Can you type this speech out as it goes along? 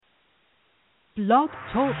Blog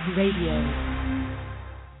Talk Radio.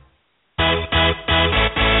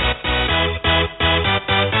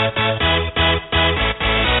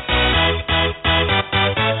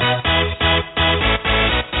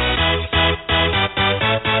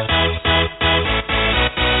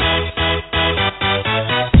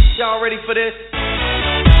 Y'all ready for this?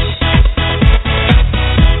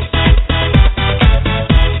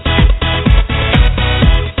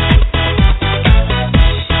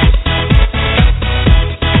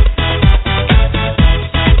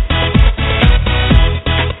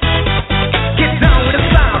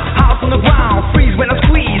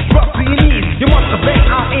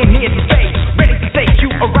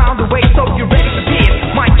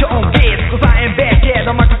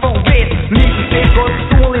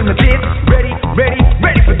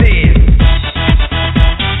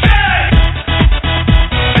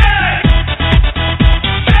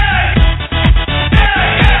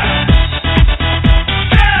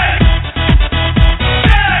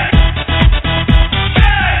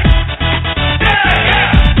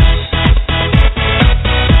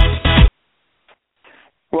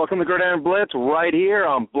 Welcome to Gridiron Blitz right here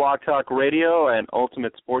on Blog Talk Radio and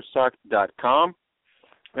UltimateSportsTalk.com.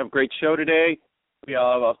 We have a great show today. We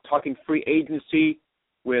are talking free agency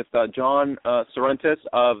with John Sorrentis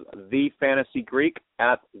of The Fantasy Greek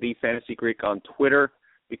at The Fantasy Greek on Twitter.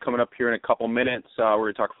 Be coming up here in a couple minutes. We're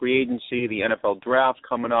going to talk free agency, the NFL draft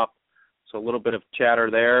coming up. So a little bit of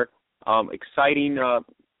chatter there. Exciting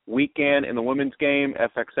weekend in the women's game,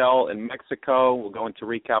 FXL in Mexico. We'll go into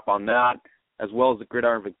recap on that, as well as the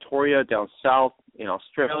Gridiron Victoria down south in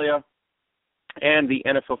Australia, and the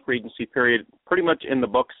NFL free agency period pretty much in the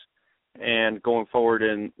books and going forward.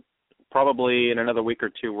 And probably in another week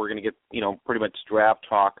or two, we're going to get, pretty much draft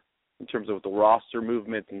talk in terms of the roster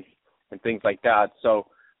movement and things like that. So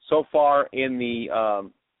far in the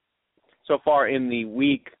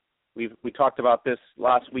week, we talked about this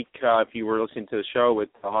last week. If you were listening to the show with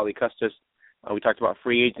Holly Custis, we talked about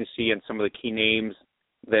free agency and some of the key names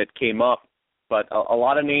that came up. But a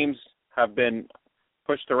lot of names have been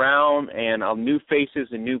pushed around and new faces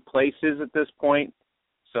in new places at this point.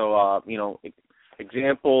 So,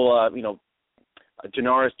 example,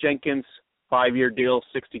 Janoris Jenkins, 5-year deal,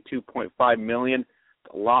 $62.5 million.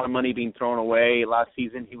 A lot of money being thrown away. Last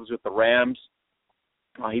season he was with the Rams.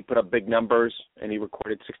 He put up big numbers, and he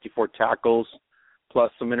recorded 64 tackles plus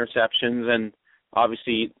some interceptions. And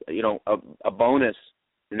obviously, a bonus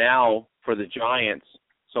now for the Giants.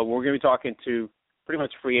 So we're going to be talking to pretty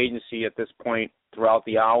much free agency at this point throughout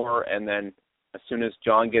the hour, and then as soon as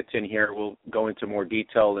John gets in here, we'll go into more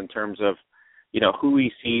detail in terms of, who he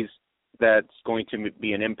sees that's going to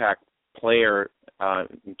be an impact player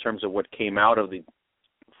in terms of what came out of the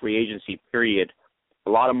free agency period. A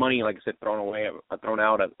lot of money, like I said, thrown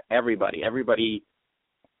out of everybody. Everybody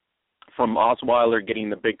from Osweiler getting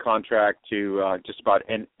the big contract to just about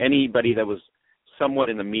anybody that was somewhat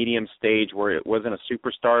in the medium stage where it wasn't a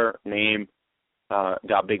superstar name,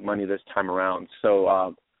 got big money this time around.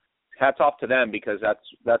 So hats off to them, because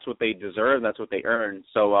that's what they deserve and that's what they earn.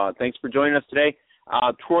 So thanks for joining us today.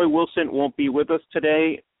 Troy Wilson won't be with us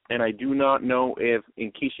today, and I do not know if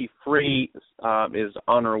Nkechi Free is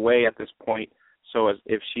on her way at this point. So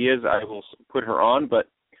if she is, I will put her on, but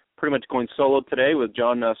pretty much going solo today with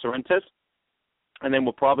John Sorrentis. And then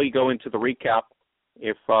we'll probably go into the recap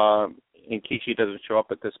if Nkechi doesn't show up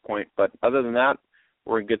at this point. But other than that,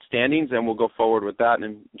 we're in good standings, and we'll go forward with that.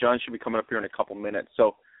 And John should be coming up here in a couple minutes.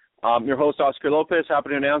 So your host, Oscar Lopez, happy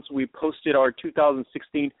to announce we posted our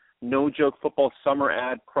 2016 No Joke Football Summer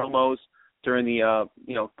Ad promos during the,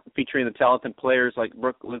 featuring the talented players like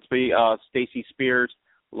Brooke Linsby, Stacey Spears,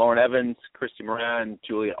 Lauren Evans, Christy Moran,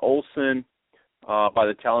 Julia Olson, by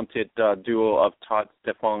the talented duo of Todd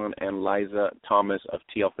Stefan and Liza Thomas of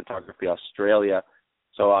TL Photography Australia.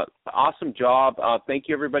 So awesome job. Thank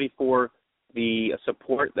you, everybody, for the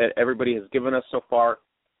support that everybody has given us so far.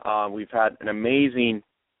 We've had an amazing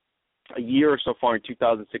year so far in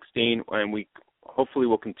 2016, and we hopefully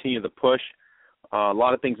will continue the push. A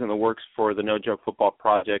lot of things in the works for the No Joke Football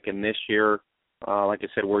Project, and this year, like I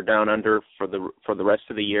said, we're down under for the rest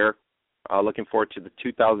of the year. Looking forward to the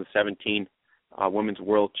 2017 Women's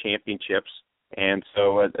World Championships. And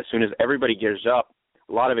so as soon as everybody gears up,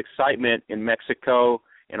 a lot of excitement in Mexico,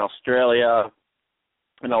 in Australia,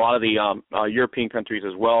 and a lot of the European countries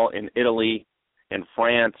as well, in Italy and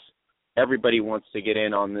France. Everybody wants to get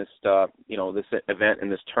in on this, this event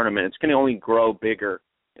and this tournament. It's going to only grow bigger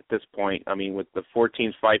at this point. I mean, with the 5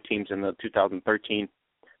 teams in the 2013.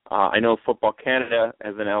 I know Football Canada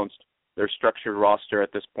has announced their structured roster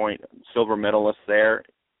at this point, silver medalists there.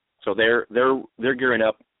 So they're gearing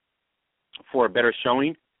up for a better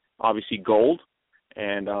showing, obviously gold,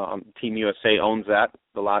 and Team USA owns that,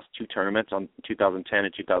 the last two tournaments on 2010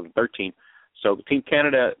 and 2013. So Team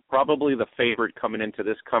Canada probably the favorite coming into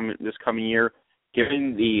this coming year,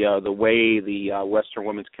 given the way the Western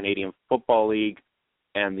Women's Canadian Football League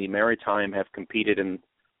and the Maritime have competed in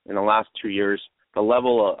the last 2 years. The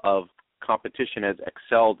level of competition has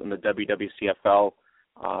excelled in the WWCFL.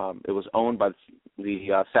 It was owned by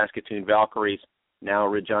the Saskatoon Valkyries, now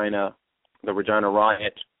the Regina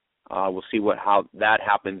Riot. We'll see how that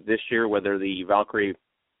happens this year, whether the Valkyrie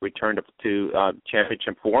return to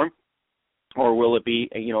championship form, or will it be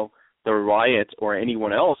the Riot or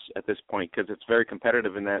anyone else at this point, because it's very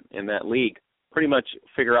competitive in that league. Pretty much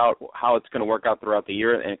figure out how it's going to work out throughout the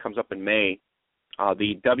year, and it comes up in May.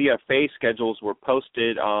 The WFA schedules were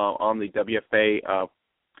posted on the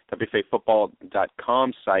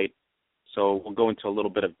WFAfootball.com site, so we'll go into a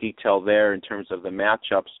little bit of detail there in terms of the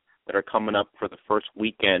matchups that are coming up for the first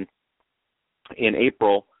weekend in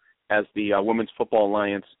April as the Women's Football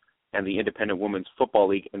Alliance and the Independent Women's Football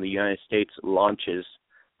League in the United States launches.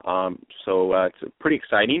 So it's pretty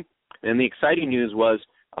exciting. And the exciting news was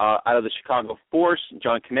out of the Chicago Force,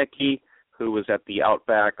 John Konecki, who was at the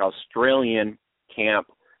Outback Australian camp,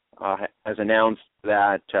 has announced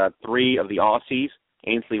that 3 of the Aussies,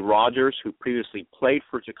 Ainsley Rogers, who previously played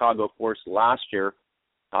for Chicago Force last year,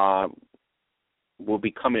 will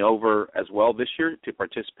be coming over as well this year to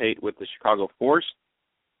participate with the Chicago Force.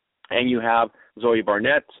 And you have Zoe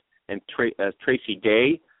Barnett and Tracy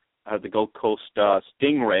Day of the Gold Coast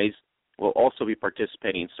Stingrays will also be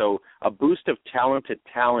participating. So a boost of talented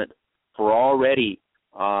talent for already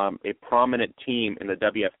a prominent team in the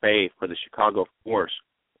WFA for the Chicago Force.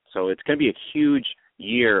 So it's going to be a huge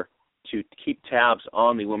year to keep tabs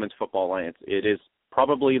on the Women's Football Alliance. It is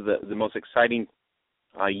probably the most exciting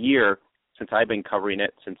year since I've been covering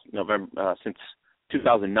it since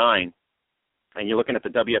 2009. And you're looking at the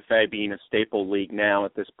WFA being a staple league now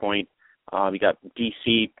at this point. You got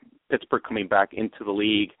DC, Pittsburgh coming back into the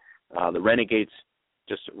league. The Renegades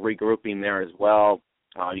just regrouping there as well.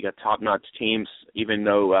 You got top-notch teams. Even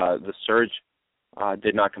though the Surge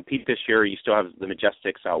did not compete this year, you still have the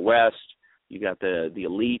Majestics out west. You got the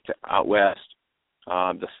Elite out west.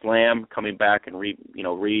 The Slam coming back and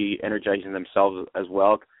re-energizing themselves as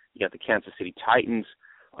well. You got the Kansas City Titans.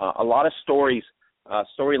 A lot of storylines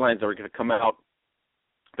that are going to come out.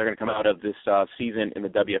 They're going to come out of this season in the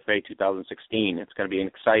WFA 2016. It's going to be an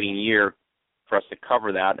exciting year for us to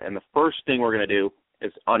cover that. And the first thing we're going to do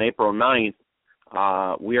is on April 9th,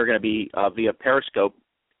 we are going to be via Periscope.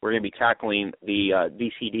 We're going to be tackling the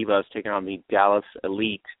DC Divas taking on the Dallas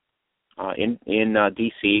Elite in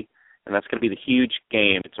DC, and that's going to be the huge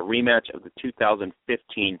game. It's a rematch of the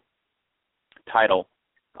 2015 title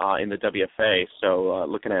in the WFA. So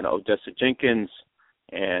looking at Odessa Jenkins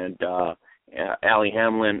and Allie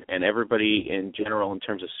Hamlin and everybody in general in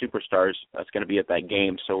terms of superstars that's going to be at that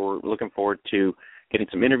game. So we're looking forward to getting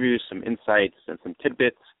some interviews, some insights, and some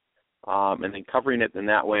tidbits, and then covering it in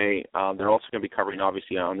that way. They're also going to be covering,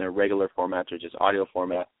 obviously, on their regular format, which is audio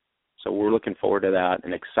format. So we're looking forward to that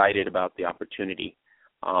and excited about the opportunity.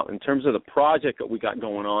 In terms of the project that we got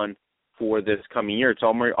going on for this coming year, it's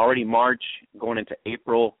already March, going into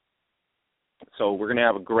April. So we're going to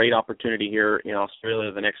have a great opportunity here in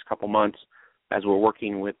Australia the next couple months as we're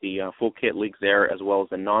working with the full kit leagues there as well as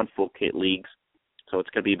the non-full kit leagues. So it's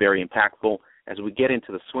going to be very impactful. As we get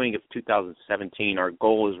into the swing of 2017, our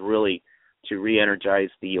goal is really to re-energize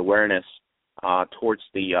the awareness towards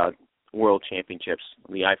the World Championships,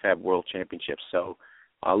 the IFAB World Championships. So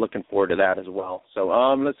looking forward to that as well. So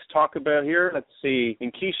let's talk about here. Let's see.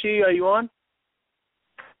 Nkishi, are you on?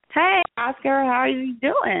 Hey, Oscar. How are you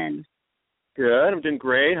doing? Good. I'm doing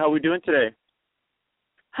great. How are we doing today?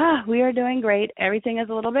 We are doing great. Everything is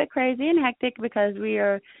a little bit crazy and hectic because we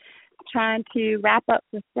are trying to wrap up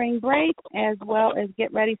the spring break as well as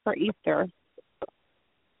get ready for Easter.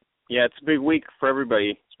 Yeah, it's a big week for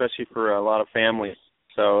everybody, especially for a lot of families.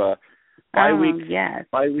 So bye weeks. Yes.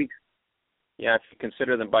 Bye weeks. Yeah, if you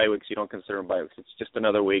consider them bye weeks, you don't consider them bye weeks. It's just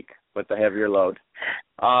another week with the heavier load.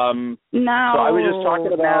 No. So I was just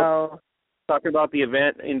talking about the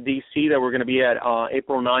event in D.C. that we're going to be at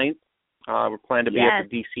April 9th. We're planning to be at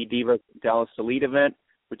the DC Diva Dallas Elite event,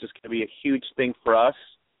 which is going to be a huge thing for us.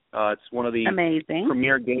 It's one of the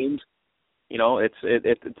premier games. You know, it's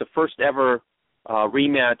the first ever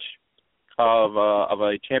rematch of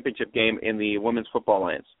a championship game in the Women's Football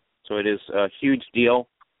Alliance. So it is a huge deal.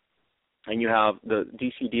 And you have the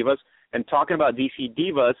DC Divas. And talking about DC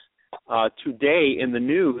Divas, today in the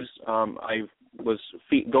news, I was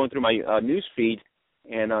going through my news feed,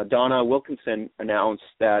 And Donna Wilkinson announced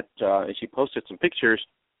that, and she posted some pictures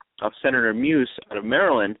of Senator Muse out of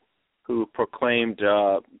Maryland, who proclaimed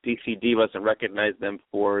DC Divas and recognized them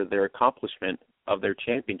for their accomplishment of their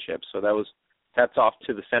championship. So that was hats off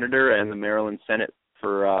to the senator and the Maryland Senate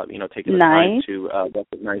for taking the time to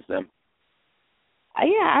recognize them.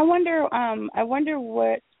 Yeah, I wonder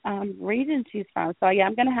what region she's from. So yeah,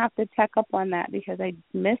 I'm going to have to check up on that because I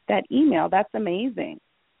missed that email. That's amazing.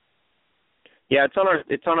 Yeah, it's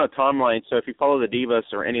on our timeline. So if you follow the Divas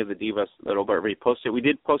or any of the Divas that'll be reposted, we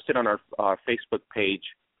did post it on our Facebook page.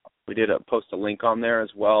 We did post a link on there as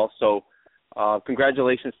well. So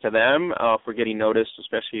congratulations to them for getting noticed,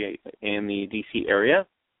 especially in the D.C. area,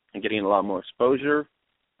 and getting a lot more exposure,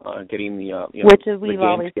 getting the which is we've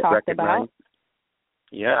always talked about.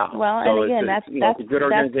 Yeah. Well, so and again, that's a good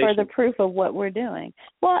organization. That's for the proof of what we're doing.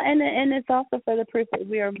 Well, and it's also for the proof that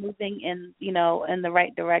we are moving in in the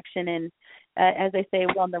right direction and as they say,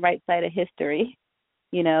 we're on the right side of history.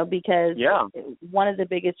 Because one of the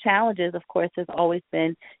biggest challenges, of course, has always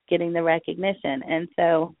been getting the recognition. And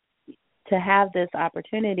so to have this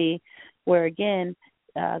opportunity where, again,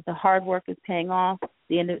 the hard work is paying off,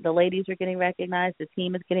 the ladies are getting recognized, the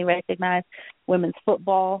team is getting recognized, women's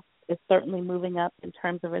football is certainly moving up in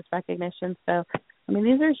terms of its recognition. So, I mean,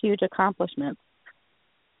 these are huge accomplishments.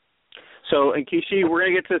 So, and Kishi, we're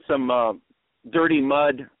going to get to some dirty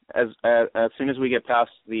mud as soon as we get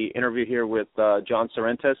past the interview here with John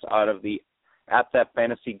Sorrentis out of the At That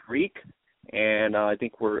Fantasy Greek, and I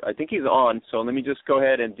think he's on. So let me just go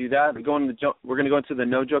ahead and do that. We're going to go into the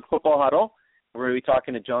No Joke Football Huddle. We're going to be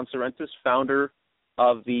talking to John Sorrentis, founder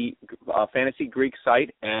of the Fantasy Greek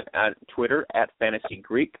site and at Twitter at Fantasy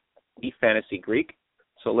Greek, the Fantasy Greek.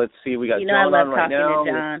 So let's see, we got John on right now. I love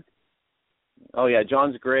talking to John. Oh yeah,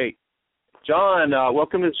 John's great. John,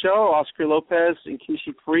 welcome to the show. Oscar Lopez and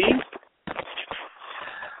Keisha Free.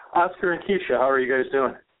 Oscar and Keisha, how are you guys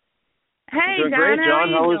doing? Hey, doing John, great, how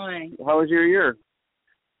John. are you doing? How was your year?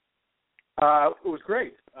 It was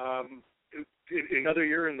great. Another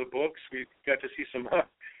year in the books. We got to see some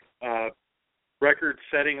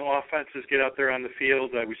record-setting offenses get out there on the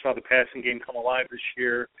field. We saw the passing game come alive this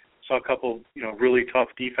year. Saw a couple, really tough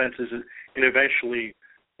defenses, and eventually,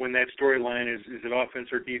 when that storyline is it offense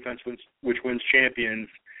or defense which wins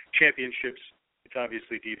championships, it's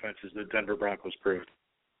obviously defense, as the Denver Broncos proved.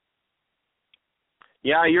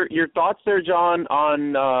 Yeah, your thoughts there, John,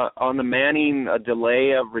 on the Manning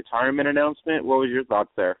delay of retirement announcement. What was your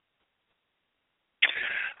thoughts there?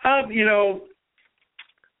 I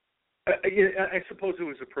suppose it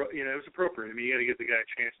was appropriate. I mean, you got to give the guy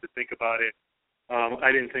a chance to think about it.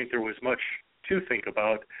 I didn't think there was much to think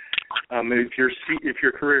about. If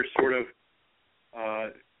your career is sort of,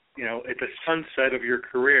 at the sunset of your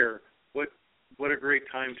career, what a great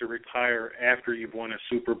time to retire after you've won a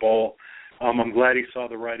Super Bowl. I'm glad he saw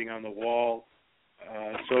the writing on the wall.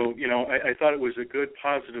 So I thought it was a good,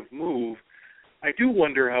 positive move. I do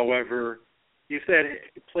wonder, however, if that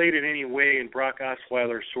played in any way in Brock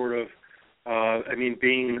Osweiler sort of,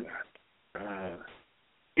 being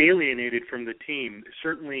alienated from the team.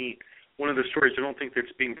 Certainly one of the stories I don't think that's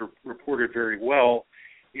being reported very well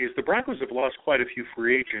is the Broncos have lost quite a few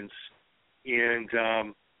free agents, and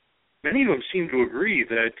many of them seem to agree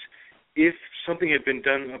that if something had been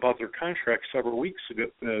done about their contracts several weeks ago,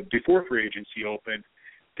 before free agency opened,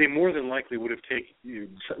 they more than likely would have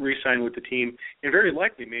re-signed with the team, and very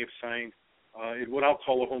likely may have signed what I'll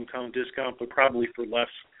call a hometown discount, but probably for less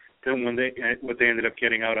than what they ended up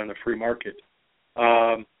getting out on the free market.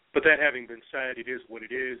 But that having been said, it is what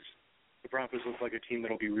it is. The Broncos look like a team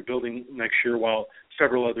that will be rebuilding next year, while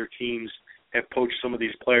several other teams have poached some of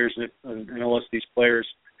these players, and unless these players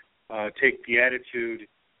take the attitude,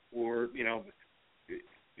 or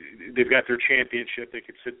they've got their championship, they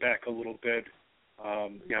could sit back a little bit.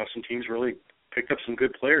 Some teams really picked up some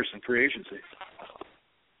good players in free agency.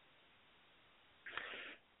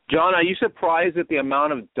 John, are you surprised at the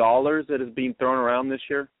amount of dollars that is being thrown around this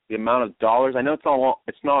year? The amount of dollars. I know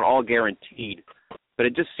it's not all guaranteed, but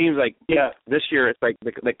it just seems like this year it's like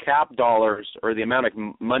the cap dollars, or the amount of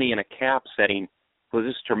money in a cap setting was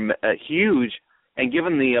just huge. And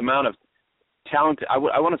given the amount of talented, I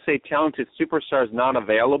want to say talented superstars not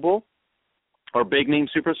available, or big name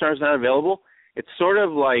superstars not available, it's sort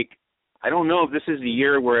of like, I don't know if this is the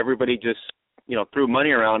year where everybody just threw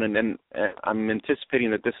money around, and then I'm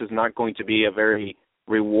anticipating that this is not going to be a very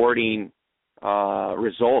rewarding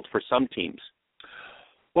result for some teams.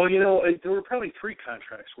 Well, there were probably three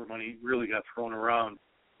contracts where money really got thrown around.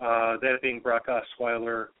 That being Brock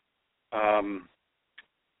Osweiler, the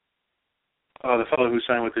fellow who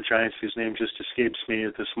signed with the Giants, whose name just escapes me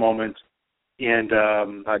at this moment, and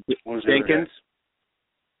what was Jenkins.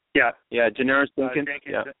 Yeah, Janoris Jenkins.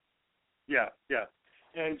 Yeah.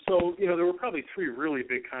 And so, there were probably 3 really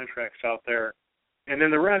big contracts out there. And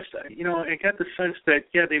then the rest, I got the sense that,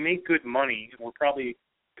 they make good money. We're probably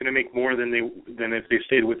going to make more than if they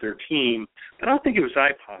stayed with their team. But I don't think it was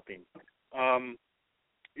eye-popping.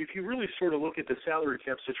 If you really sort of look at the salary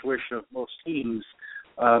cap situation of most teams,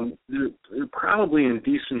 they're probably in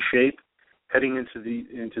decent shape heading into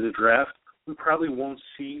the draft. We probably won't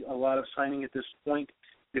see a lot of signing at this point.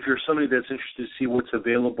 If you're somebody that's interested to see what's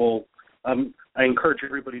available, I encourage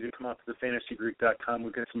everybody to come out to thefantasygreek.com.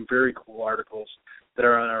 We've got some very cool articles that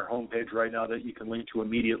are on our homepage right now that you can link to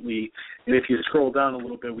immediately. And if you scroll down a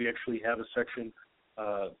little bit, we actually have a section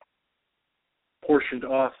portioned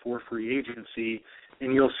off for free agency,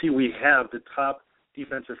 and you'll see we have the top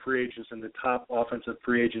defensive free agents and the top offensive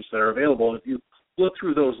free agents that are available. And if you look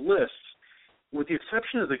through those lists, with the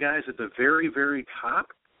exception of the guys at the very, very top,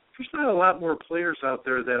 there's not a lot more players out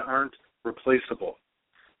there that aren't replaceable.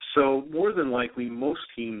 So more than likely, most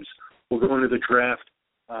teams will go into the draft,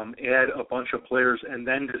 add a bunch of players, and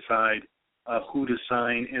then decide who to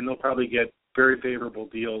sign, and they'll probably get very favorable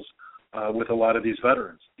deals with a lot of these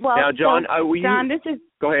veterans. Well, now, John, John, this is...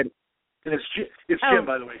 Go ahead. And it's Jim,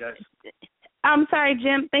 by the way, guys. I'm sorry,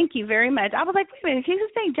 Jim. Thank you very much. I was like, wait a minute, she's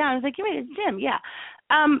just saying John. I was like, wait, it's Jim. Yeah.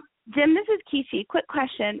 Jim, this is Kishi. Quick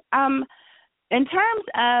question. In terms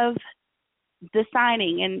of the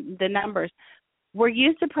signing and the numbers, were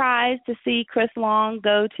you surprised to see Chris Long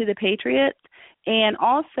go to the Patriots? And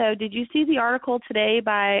also, did you see the article today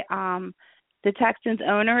by the Texans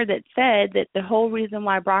owner that said that the whole reason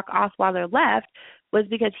why Brock Osweiler left was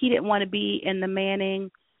because he didn't want to be in the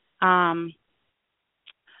Manning, John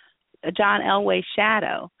Elway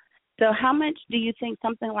shadow? So how much do you think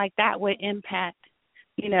something like that would impact,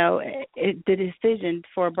 the decision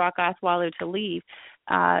for Brock Osweiler to leave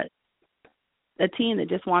a team that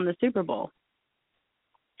just won the Super Bowl?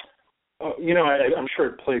 I'm sure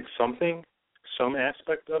it played some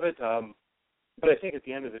aspect of it, but I think at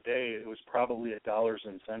the end of the day, it was probably a dollars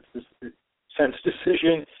and cents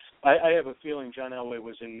decision. I have a feeling John Elway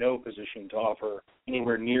was in no position to offer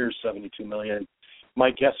anywhere near $72 million.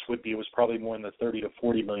 My guess would be it was probably more in the $30 to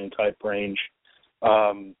 $40 million type range.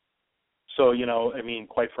 So,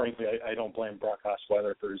 quite frankly, I don't blame Brock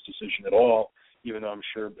Osweiler for his decision at all, even though I'm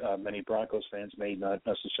sure many Broncos fans may not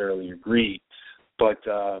necessarily agree. But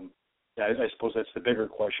I suppose that's the bigger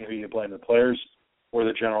question: who you blame, the players or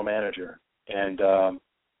the general manager? And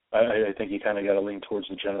I think you kind of got to lean towards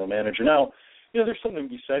the general manager. Now, there's something to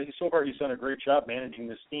be said. So far, he's done a great job managing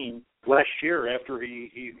this team. Last year, after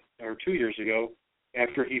he or 2 years ago,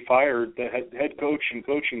 after he fired the head coach and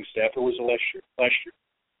coaching staff, or was it last year?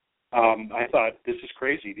 I thought, this is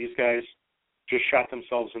crazy. These guys just shot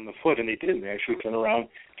themselves in the foot, and they didn't. They actually turn around,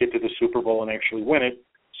 get to the Super Bowl, and actually win it.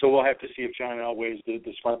 So we'll have to see if John Elway is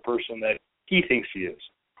the smart person that he thinks he is.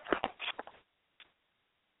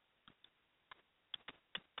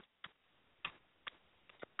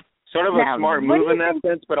 Sort of a smart move in that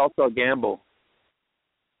sense, but also a gamble.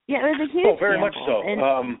 Yeah, it was a huge very gamble. much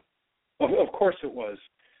so. Of course it was.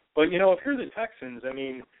 But, if you're the Texans,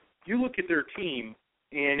 you look at their team,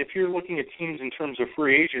 and if you're looking at teams in terms of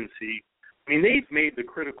free agency, they've made the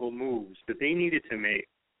critical moves that they needed to make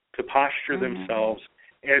to posture themselves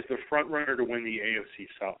as the front runner to win the AFC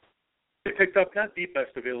South. They picked up not the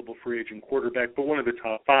best available free agent quarterback, but one of the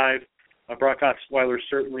top 5. Brock Osweiler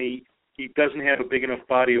certainly, he doesn't have a big enough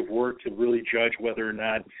body of work to really judge whether or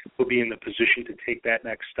not he'll be in the position to take that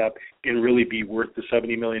next step and really be worth the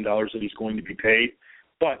 $70 million that he's going to be paid.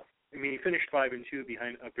 But, he finished 5-2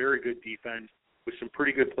 behind a very good defense with some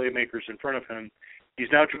pretty good playmakers in front of him. He's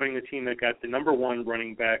now joining the team that got the number 1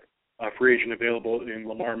 running back free agent available in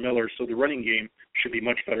Lamar Miller, so the running game should be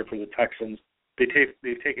much better for the Texans.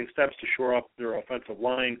 They've taken steps to shore up their offensive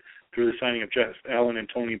line through the signing of Jeff Allen and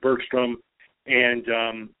Tony Bergstrom, and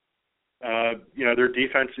their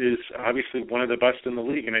defense is obviously one of the best in the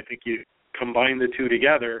league, and I think you combine the two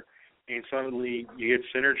together, and suddenly you get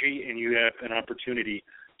synergy and you have an opportunity.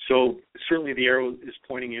 So certainly the arrow is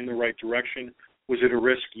pointing in the right direction. Was it a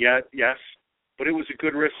risk? Yes, but it was a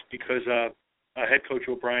good risk because head coach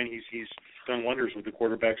O'Brien, he's done wonders with the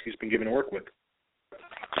quarterbacks he's been given to work with.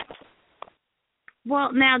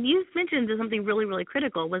 Well, now you mentioned something really, really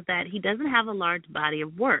critical was that he doesn't have a large body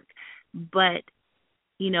of work, but,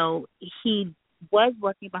 he was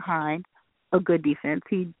working behind a good defense.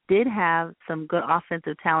 He did have some good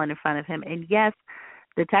offensive talent in front of him. And, yes,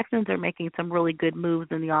 the Texans are making some really good moves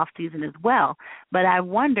in the offseason as well. But I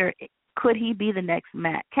wonder, could he be the next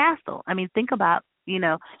Matt Castle? Think about,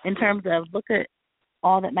 in terms of look at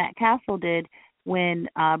all that Matt Castle did when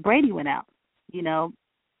Brady went out.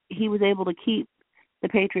 He was able to keep the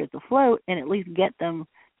Patriots afloat and at least get them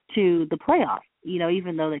to the playoffs.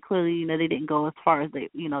 Even though they clearly, they didn't go as far as they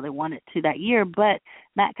wanted to that year. But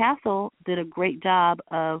Matt Castle did a great job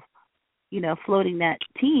of, floating that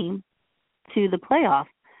team to the playoffs.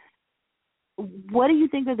 What do you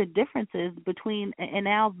think are the differences between, and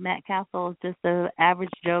now Matt Castle is just an average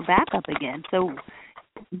Joe backup again. So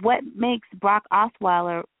what makes Brock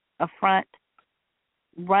Osweiler a front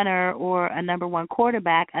runner or a number one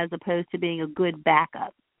quarterback as opposed to being a good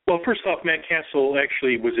backup? Well, first off, Matt Castle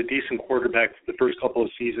actually was a decent quarterback the first couple of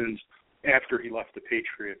seasons after he left the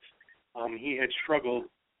Patriots. He had struggled,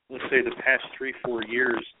 let's say, the past 3-4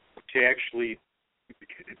 years to actually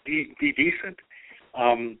be decent.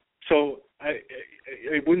 So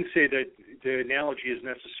I wouldn't say that the analogy is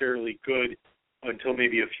necessarily good until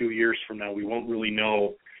maybe a few years from now. We won't really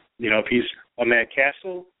know, if he's a Matt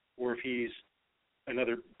Castle or if he's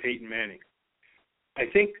another Peyton Manning. I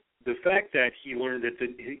think the fact that he learned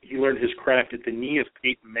his craft at the knee of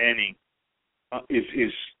Peyton Manning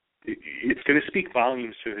it's going to speak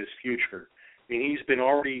volumes to his future. I mean, he's been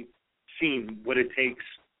already seen what it takes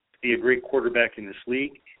to be a great quarterback in this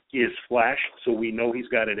league. He has flashed, so we know he's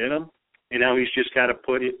got it in him. And now he's just got to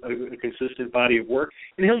put a consistent body of work.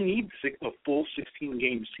 And he'll need a full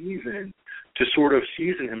 16-game season to sort of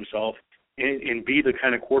season himself and be the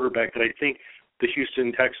kind of quarterback that I think the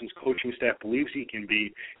Houston Texans coaching staff believes he can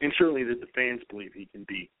be, and certainly that the fans believe he can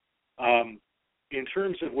be. In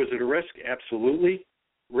terms of was it a risk? Absolutely.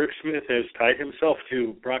 Rick Smith has tied himself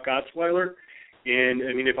to Brock Osweiler. And,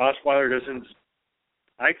 I mean, if Osweiler doesn't,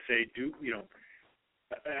 I'd say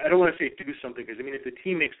I don't want to say do something because, I mean, if the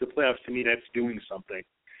team makes the playoffs, to me, that's doing something.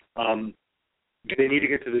 Do they need to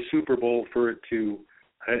get to the Super Bowl for it to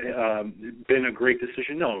been a great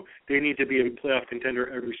decision? No. They need to be a playoff contender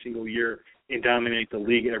every single year and dominate the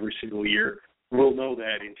league every single year. We'll know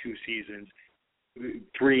that in 2 seasons,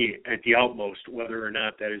 3 at the utmost, whether or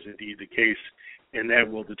not that is indeed the case, and that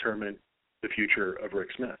will determine the future of Rick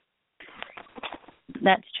Smith.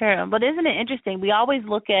 That's true. But isn't it interesting? We always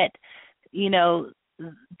look at,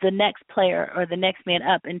 the next player or the next man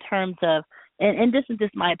up in terms of, and this is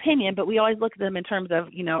just my opinion, but we always look at them in terms of,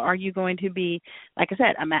 are you going to be, like I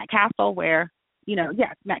said, a Matt Castle where,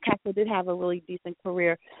 Matt Castle did have a really decent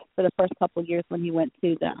career for the first couple of years when he went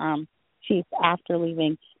to the Chiefs after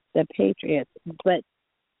leaving the Patriots. But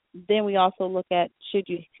then we also look at,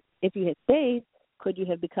 if you had stayed, could you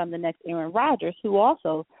have become the next Aaron Rodgers, who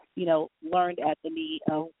also, learned at the knee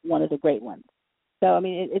of one of the great ones. So, I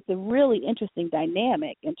mean, it's a really interesting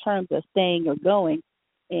dynamic in terms of staying or going,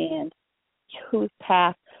 and whose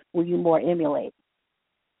path will you more emulate?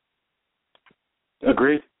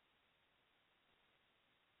 Agreed.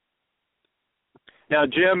 Now,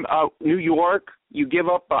 Jim, New York, you give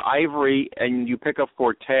up Ivory and you pick up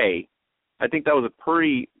Forte. I think that was a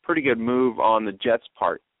pretty good move on the Jets'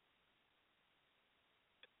 part.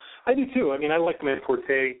 I do too. I mean, I like Matt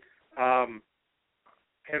Forte.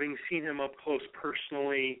 Having seen him up close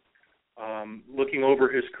personally, looking over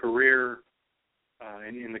his career,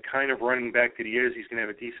 and the kind of running back that he is, he's going to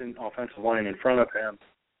have a decent offensive line in front of him.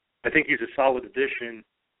 I think he's a solid addition.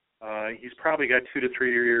 He's probably got 2 to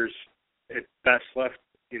 3 years at best left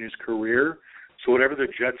in his career. So whatever the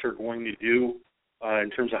Jets are going to do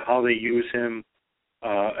in terms of how they use him,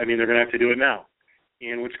 they're going to have to do it now.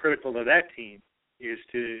 And what's critical to that team is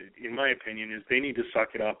in my opinion, is they need to suck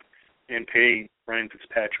it up and pay Ryan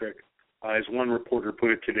Fitzpatrick, as one reporter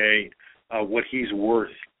put it today, what he's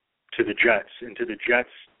worth to the Jets. And to the Jets,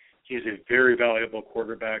 he's a very valuable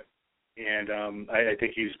quarterback, and I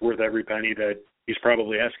think he's worth every penny that he's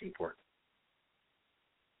probably asking for.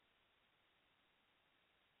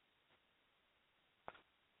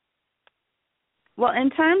 Well, in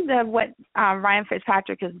terms of what Ryan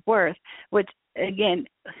Fitzpatrick is worth, which, again,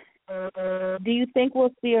 do you think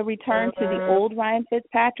we'll see a return to the old Ryan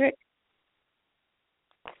Fitzpatrick?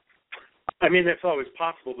 I mean, that's always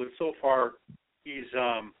possible, but so far he's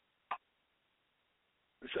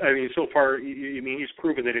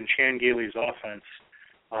proven that in Chan Gailey's offense,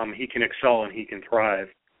 he can excel and he can thrive.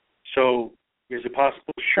 So is it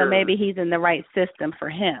possible? Sure. So maybe he's in the right system for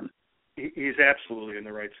him. He's absolutely in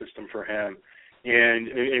the right system for him. And,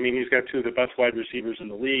 I mean, he's got 2 of the best wide receivers in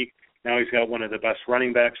the league. Now he's got one of the best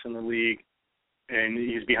running backs in the league, and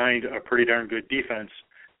he's behind a pretty darn good defense.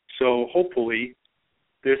 So hopefully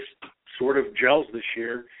this sort of gels this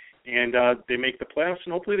year, and they make the playoffs,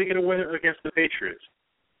 and hopefully they get a win against the Patriots.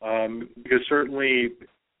 Because certainly,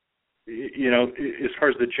 as far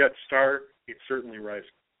as the Jets star, it's certainly rising.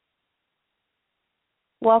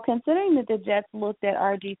 Well, considering that the Jets looked at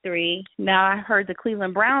RG3, now I heard the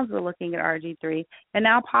Cleveland Browns were looking at RG3, and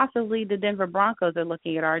now possibly the Denver Broncos are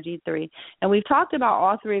looking at RG3. And we've talked about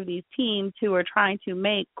all three of these teams who are trying to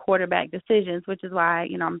make quarterback decisions, which is why,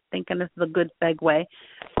 I'm thinking this is a good segue.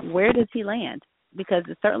 Where does he land? Because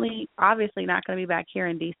it's certainly, obviously not going to be back here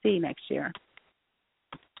in D.C. next year.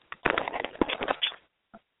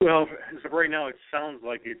 Well, as of right now, it sounds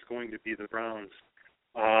like it's going to be the Browns.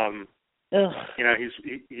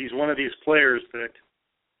 He's one of these players that,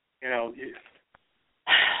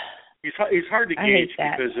 he's hard to gauge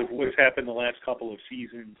because of what's happened the last couple of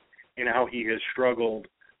seasons and how he has struggled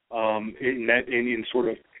in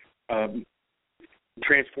sort of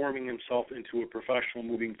transforming himself into a professional,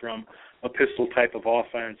 moving from a pistol type of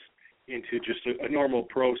offense into just a normal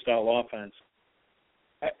pro-style offense.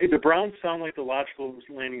 The Browns sound like the logical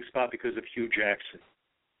landing spot because of Hugh Jackson.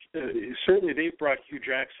 Certainly they've brought Hugh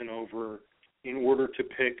Jackson over in order to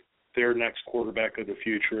pick their next quarterback of the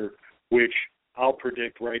future, which I'll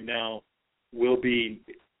predict right now will be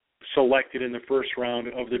selected in the first round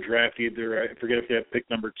of the draft. Either, I forget if they have pick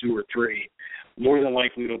number 2 or 3. More than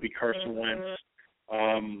likely it'll be Carson Wentz.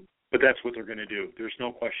 But that's what they're going to do. There's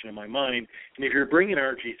no question in my mind. And if you're bringing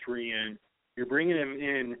RG3 in, you're bringing him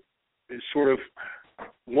in as sort of,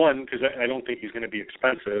 one, because I don't think he's going to be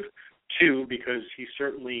expensive. 2, because he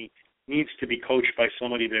certainly needs to be coached by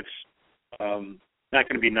somebody that's not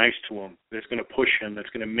going to be nice to him, that's going to push him, that's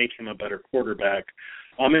going to make him a better quarterback.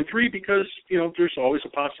 And 3, because, there's always a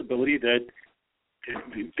possibility that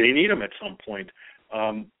they need him at some point.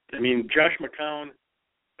 Josh McCown,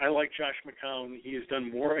 I like Josh McCown. He has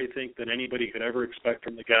done more, I think, than anybody could ever expect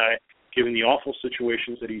from the guy, given the awful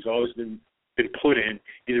situations that he's always been put in,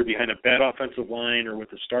 either behind a bad offensive line or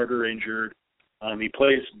with a starter injured. He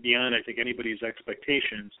plays beyond, I think, anybody's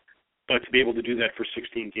expectations, but to be able to do that for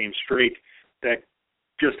 16 games straight, that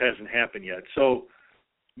just hasn't happened yet. So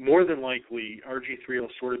more than likely, RG3 will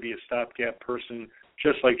sort of be a stopgap person,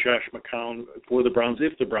 just like Josh McCown for the Browns,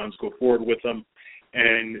 if the Browns go forward with him,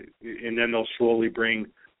 and then they'll slowly bring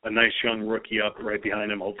a nice young rookie up right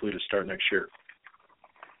behind him, hopefully to start next year.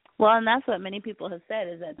 Well, and that's what many people have said,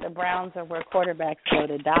 is that the Browns are where quarterbacks go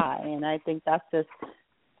to die, and I think that's just,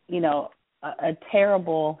 a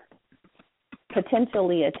terrible,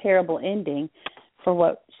 potentially a terrible ending for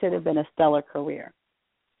what should have been a stellar career.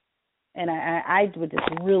 And I would just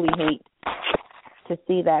really hate to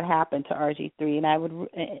see that happen to RG3. And I would,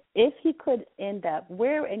 if he could end up,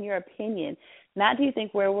 where, in your opinion, not do you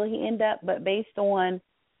think where will he end up, but based on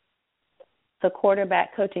the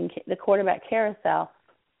quarterback coaching, the quarterback carousel,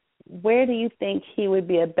 where do you think he would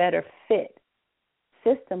be a better fit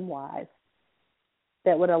system-wise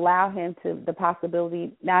that would allow him to the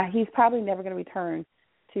possibility? Now, he's probably never going to return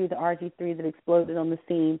to the RG3 that exploded on the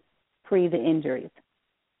scene pre the injuries.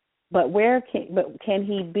 But can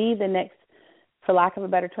he be the next, for lack of a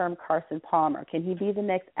better term, Carson Palmer? Can he be the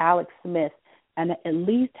next Alex Smith and at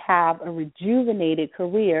least have a rejuvenated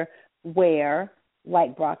career where,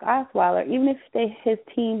 like Brock Osweiler, even if his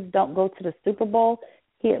teams don't go to the Super Bowl,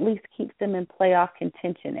 he at least keeps them in playoff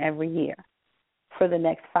contention every year for the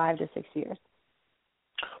next 5 to 6 years?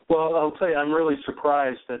 Well, I'll tell you, I'm really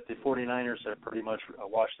surprised that the 49ers have pretty much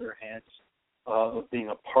washed their hands of being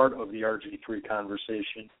a part of the RG3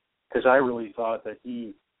 conversation, because I really thought that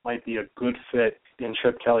he might be a good fit in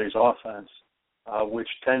Chip Kelly's offense, which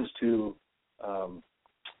tends to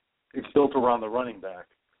it's built around the running back.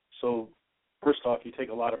 So first off, you take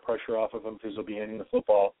a lot of pressure off of him because he'll be handing the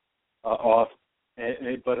football off,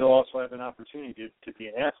 but he'll also have an opportunity to be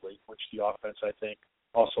an athlete, which the offense, I think,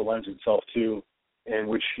 also lends itself to, and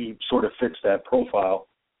which he sort of fits that profile.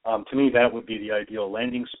 To me, that would be the ideal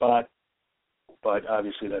landing spot, but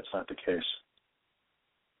obviously that's not the case.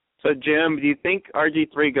 So, Jim, do you think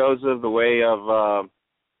RG3 goes of the way of,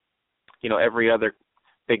 every other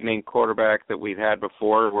big-name quarterback that we've had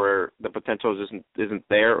before, where the potential isn't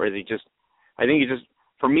there, or is he just? I think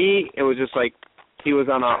for me, it was just like he was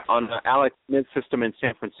on the Alex Smith system in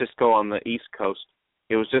San Francisco on the East Coast.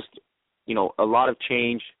 It was just, a lot of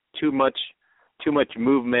change, too much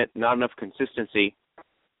movement, not enough consistency,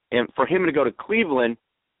 and for him to go to Cleveland,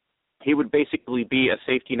 he would basically be a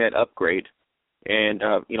safety net upgrade. And,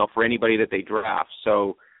 for anybody that they draft.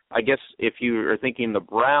 So I guess if you are thinking the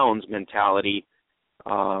Browns mentality,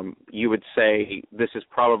 you would say this is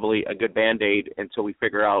probably a good Band-Aid until we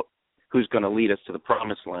figure out who's going to lead us to the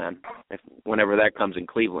promised land, whenever that comes in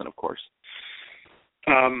Cleveland, of course.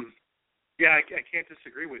 I can't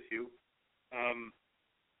disagree with you.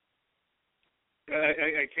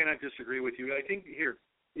 I cannot disagree with you. I think here,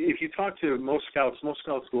 if you talk to most scouts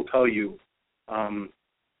will tell you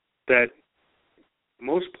that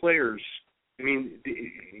most players, I mean,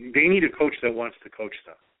 they need a coach that wants to coach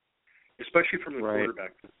them, especially from the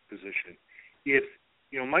quarterback position. If,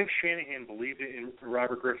 Mike Shanahan believed in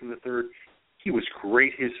Robert Griffin III, he was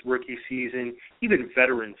great his rookie season. Even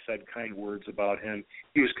veterans said kind words about him.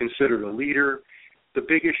 He was considered a leader. The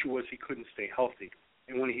big issue was he couldn't stay healthy.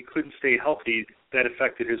 And when he couldn't stay healthy, that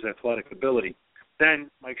affected his athletic ability.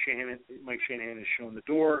 Then Mike Shanahan has shown the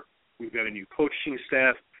door. We've got a new coaching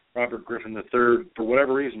staff. Robert Griffin III, for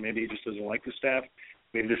whatever reason, maybe he just doesn't like the staff.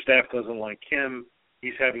 Maybe the staff doesn't like him.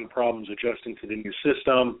 He's having problems adjusting to the new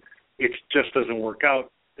system. It just doesn't work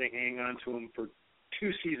out. They hang on to him for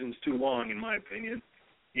 2 seasons too long, in my opinion.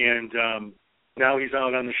 And now he's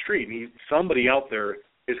out on the street. And somebody out there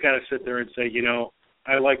has got to sit there and say,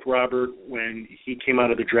 I liked Robert when he came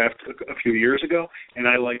out of the draft a few years ago, and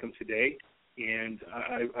I like him today. And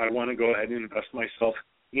I want to go ahead and invest myself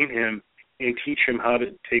in him and teach him how to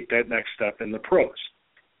take that next step in the pros.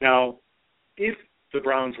 Now, if the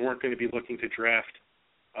Browns weren't going to be looking to draft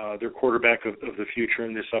their quarterback of the future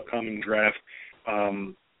in this upcoming draft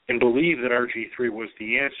and believe that RG3 was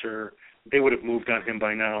the answer, they would have moved on him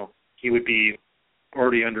by now. He would be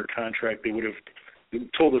already under contract. They would have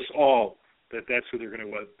told us all that that's who they're going to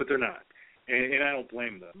want, but they're not. And I don't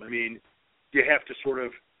blame them. I mean, you have to sort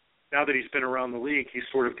of, now that he's been around the league, he's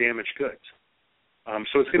sort of damaged goods.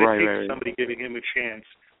 So it's going to take somebody giving him a chance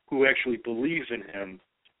who actually believes in him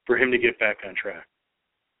for him to get back on track.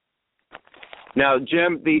 Now,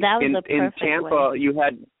 Jim, in Tampa,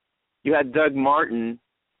 you had Doug Martin,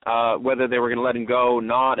 whether they were going to let him go or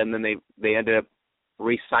not, and then they ended up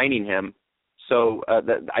re-signing him. So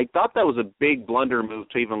I thought that was a big blunder move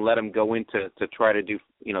to even let him go in to try to do,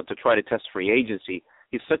 to try to test free agency.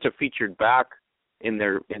 He's such a featured back in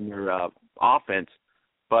their offense.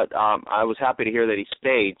 But I was happy to hear that he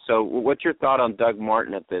stayed. So what's your thought on Doug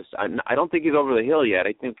Martin at this? I don't think he's over the hill yet.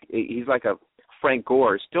 I think he's like a Frank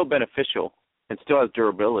Gore, still beneficial and still has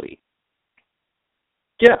durability.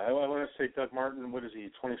 Yeah, I want to say Doug Martin, what is he,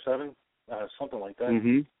 27? Something like that.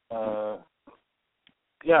 Mm-hmm.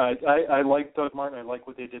 Yeah, I like Doug Martin. I like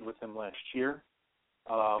what they did with him last year.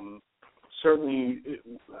 Certainly,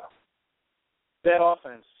 that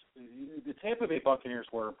offense, the Tampa Bay Buccaneers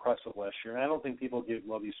were impressive last year, and I don't think people give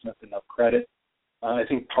Lovie Smith enough credit. I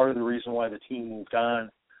think part of the reason why the team moved on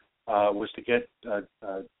was to get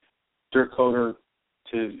Dirk Koetter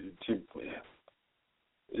to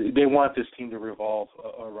they want this team to revolve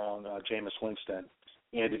around Jameis Winston.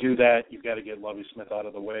 And to do that, you've got to get Lovie Smith out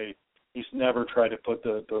of the way. He's never tried to put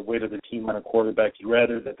the weight of the team on a quarterback. He'd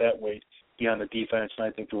rather that weight be on the defense, and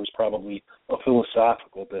I think there was probably a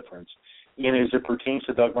philosophical difference. And as it pertains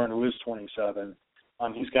to Doug Martin, who is 27,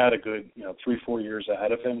 he's got a good 3-4 years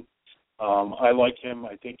ahead of him. I like him.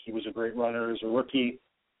 I think he was a great runner as a rookie.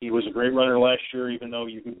 He was a great runner last year, even though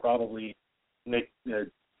you could probably make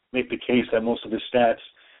the case that most of his stats,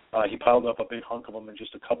 he piled up a big hunk of them in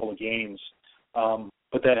just a couple of games.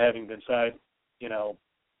 But that having been said,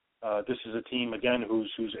 this is a team, again,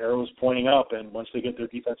 whose arrow is pointing up, and once they get their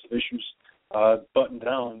defensive issues buttoned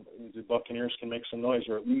down, the Buccaneers can make some noise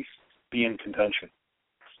or at least be in contention.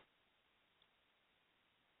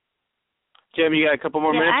 Jim, you got a couple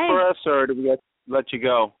more minutes for us, or do we let you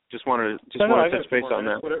go? Just wanted to touch base on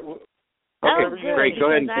that. Okay, great.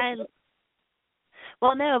 Go ahead.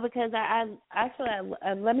 Well, no, because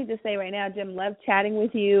let me just say right now, Jim, love chatting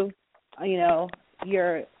with you.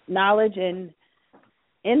 Your knowledge and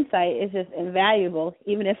insight is just invaluable,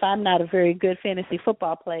 even if I'm not a very good fantasy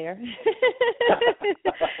football player.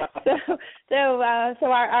 So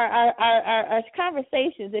our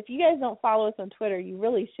conversations, if you guys don't follow us on Twitter, you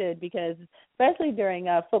really should, because especially during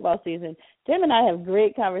football season, Jim and I have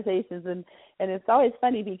great conversations, and it's always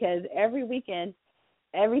funny because every weekend,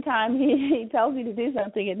 every time he tells me to do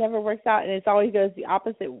something, it never works out, and it always goes the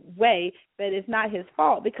opposite way. But it's not his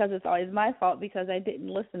fault, because it's always my fault because I didn't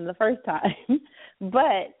listen the first time.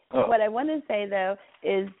 But what I want to say, though,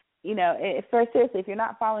 is, seriously, if you're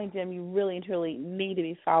not following Jim, you really and truly need to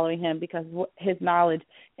be following him, because his knowledge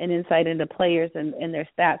and insight into players and their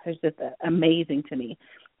stats is just amazing to me.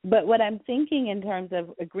 But what I'm thinking in terms of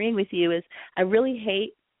agreeing with you is I really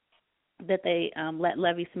hate that they let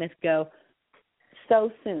Lovie Smith go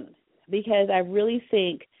so soon, because I really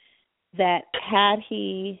think that had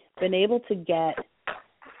he been able to get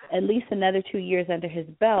at least another 2 years under his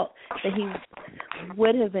belt, that he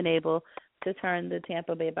would have been able to turn the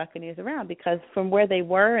Tampa Bay Buccaneers around, because from where they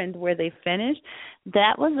were and where they finished,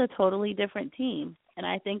 that was a totally different team. And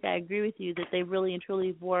I think I agree with you that they really and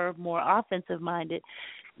truly were more offensive-minded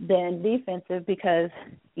than defensive, because,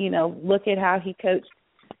 look at how he coached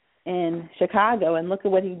in Chicago, and look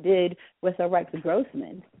at what he did with a Rex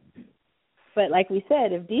Grossman. But like we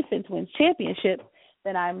said, if defense wins championships,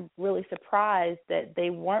 then I'm really surprised that they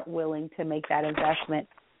weren't willing to make that investment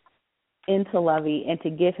into Lovie and to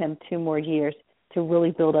give him 2 more years to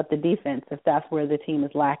really build up the defense if that's where the team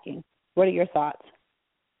is lacking. What are your thoughts?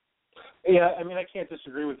 Yeah, I mean, I can't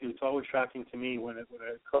disagree with you. It's always shocking to me when a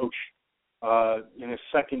coach in his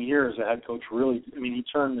second year as a head coach really, I mean, he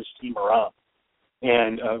turned this team around.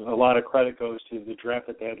 And a lot of credit goes to the draft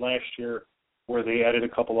that they had last year where they added a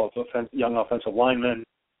couple of young offensive linemen,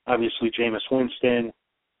 obviously Jameis Winston,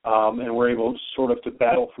 and were able sort of to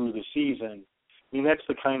battle through the season. I mean, they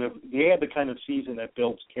had the kind of season that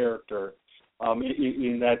builds character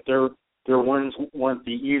in that their wins weren't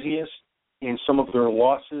the easiest. In some of their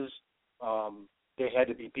losses, they had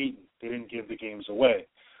to be beaten. They didn't give the games away.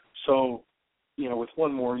 So, with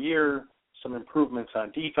 1 more year, some improvements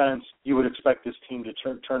on defense, you would expect this team to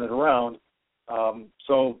turn it around.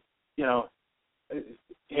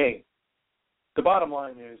 Hey, the bottom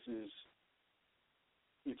line is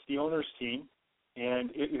it's the owner's team,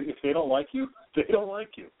 and if they don't like you, they don't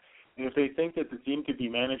like you. And if they think that the team could be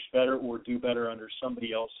managed better or do better under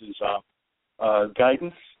somebody else's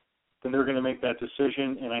guidance, then they're going to make that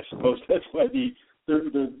decision, and I suppose that's why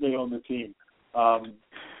they own the team.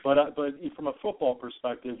 But from a football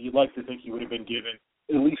perspective, you'd like to think he would have been given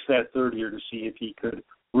at least that 3rd year to see if he could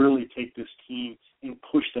really take this team and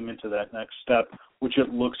push them into that next step, which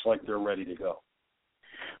it looks like they're ready to go.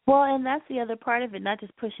 Well, and that's the other part of it, not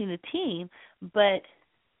just pushing the team, but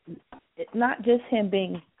not just him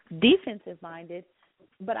being defensive-minded,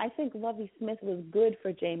 but I think Lovie Smith was good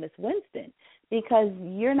for Jameis Winston because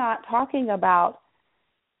you're not talking about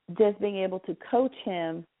just being able to coach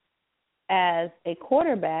him as a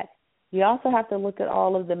quarterback. You also have to look at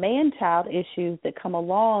all of the man-child issues that come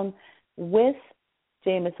along with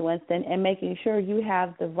Jameis Winston and making sure you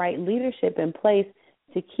have the right leadership in place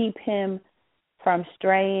to keep him from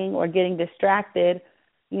straying or getting distracted,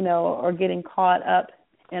 or getting caught up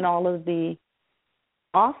in all of the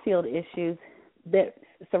off-field issues that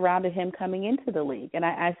surrounded him coming into the league. And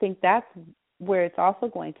I think that's where it's also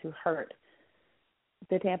going to hurt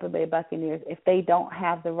the Tampa Bay Buccaneers if they don't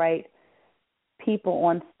have the right people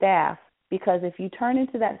on staff. Because if you turn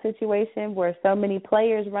into that situation where so many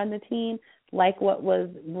players run the team, like what was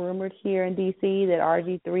rumored here in D.C., that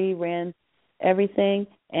RG3 ran everything,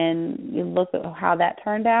 and you look at how that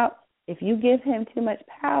turned out, if you give him too much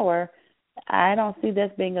power, I don't see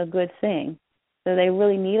this being a good thing. So they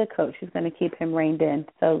really need a coach who's going to keep him reined in.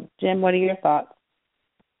 So, Jim, what are your thoughts?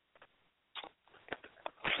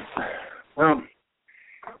 Well,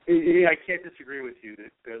 I can't disagree with you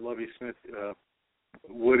that Lovie Smith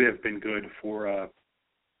would have been good for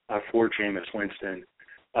Jameis Winston.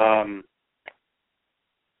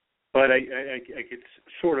 But I could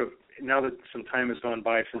sort of, now that some time has gone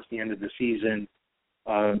by since the end of the season,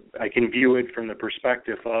 I can view it from the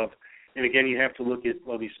perspective of, and again, you have to look at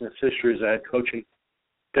Lovie Smith's history as a head coach, and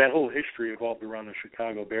that whole history revolved around the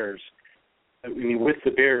Chicago Bears. I mean, with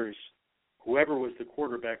the Bears, whoever was the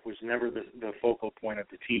quarterback was never the focal point of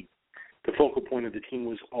the team. The focal point of the team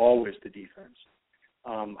was always the defense.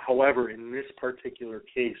 However, in this particular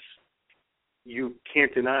case, you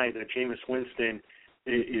can't deny that Jameis Winston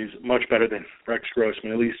is much better than Rex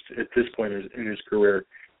Grossman, at least at this point in his career.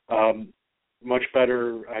 Much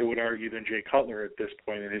better, I would argue, than Jay Cutler at this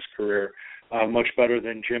point in his career. Much better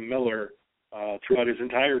than Jim Miller throughout his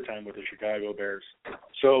entire time with the Chicago Bears.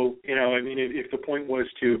 So, if the point was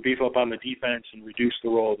to beef up on the defense and reduce the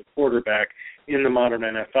role of the quarterback in the modern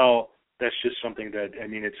NFL, that's just something that,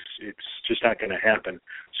 it's just not going to happen.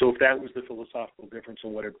 So if that was the philosophical difference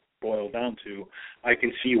in what it boiled down to, I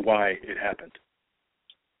can see why it happened.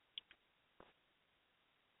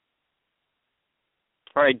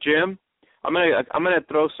 All right, Jim, I'm gonna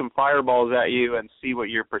throw some fireballs at you and see what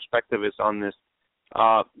your perspective is on this.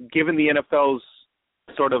 Given the NFL's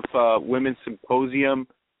sort of women's symposium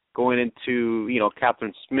going into,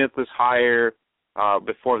 Catherine Smith was higher.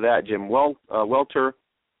 Before that, Jim Welter.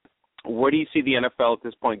 Where do you see the NFL at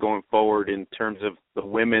this point going forward in terms of the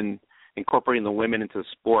women, incorporating the women into the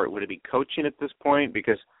sport? Would it be coaching at this point?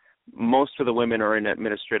 Because most of the women are in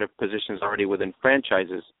administrative positions already within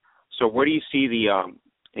franchises. So where do you see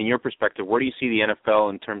in your perspective, where do you see the NFL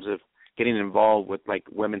in terms of getting involved with, like,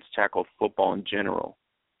 women's tackle football in general?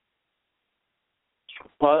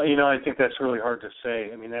 Well, I think that's really hard to say.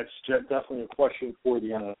 That's definitely a question for the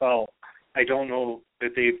NFL. I don't know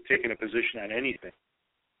that they've taken a position on anything.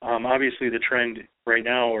 Obviously, the trend right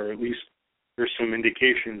now, or at least there's some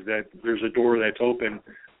indications that there's a door that's open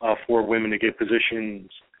for women to get positions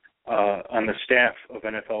on the staff of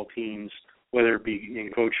NFL teams, whether it be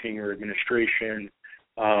in coaching or administration.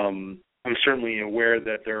 I'm certainly aware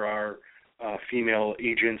that there are female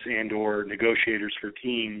agents and or negotiators for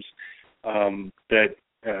teams that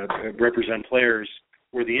represent players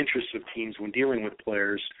or the interests of teams when dealing with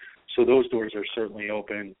players. So those doors are certainly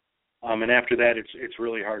open. And after that, it's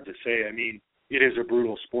really hard to say. I mean, it is a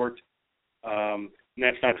brutal sport. And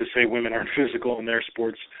that's not to say women aren't physical in their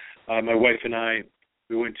sports. My wife and I,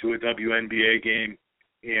 we went to a WNBA game,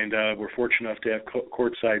 and we're fortunate enough to have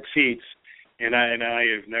courtside seats. And I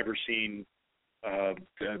have never seen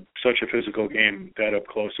such a physical game that up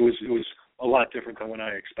close. It was a lot different than what I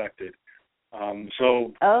expected.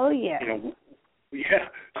 Oh yeah. You know, yeah.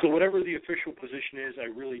 So whatever the official position is, I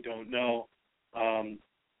really don't know.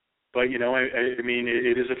 But you know, I mean,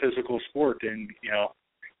 it is a physical sport, and you know,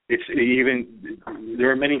 it's even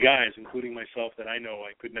there are many guys, including myself, that I know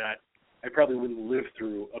I probably wouldn't live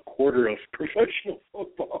through a quarter of professional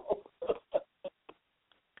football.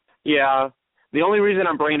 Yeah. The only reason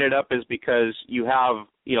I'm bringing it up is because you have,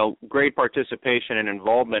 you know, great participation and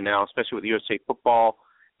involvement now, especially with USA Football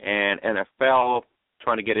and NFL,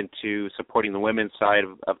 trying to get into supporting the women's side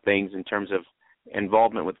of things in terms of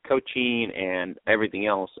involvement with coaching and everything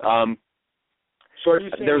else. So are you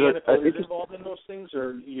saying the NFL is involved in those things,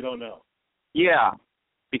 or you don't know? Yeah,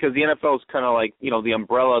 because the NFL is kind of like, you know, the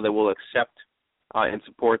umbrella that will accept and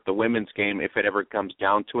support the women's game if it ever comes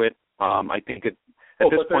down to it. I think at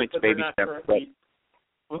this point it's baby steps.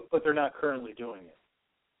 But they're not currently doing it.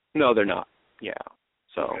 No, they're not. Yeah.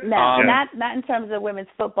 So no, not in terms of women's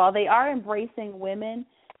football. They are embracing women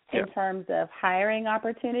in terms of hiring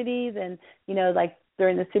opportunities, and you know, like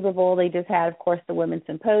during the Super Bowl, they just had, of course, the Women's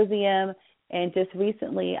Symposium, and just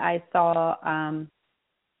recently I saw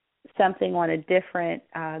something on a different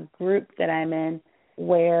group that I'm in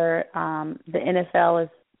where the NFL is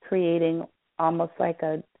creating almost like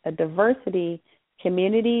a diversity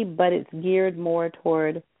community, but it's geared more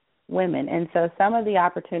toward women. And so some of the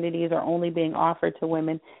opportunities are only being offered to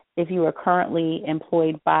women if you are currently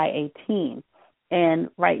employed by a team. And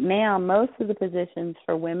right now, most of the positions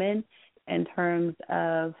for women in terms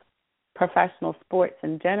of professional sports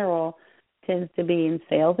in general tends to be in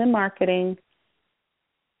sales and marketing.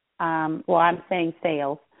 Well, I'm saying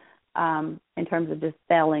sales in terms of just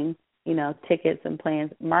selling, you know, tickets and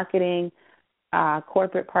plans, marketing,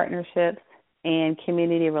 corporate partnerships, and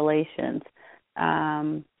community relations.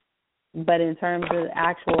 But in terms of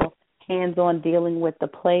actual hands-on dealing with the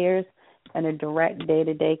players in a direct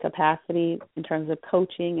day-to-day capacity, in terms of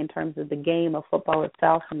coaching, in terms of the game of football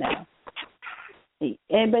itself, no.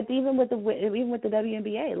 But even with the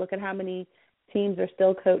WNBA, look at how many teams are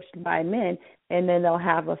still coached by men, and then they'll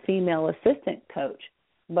have a female assistant coach.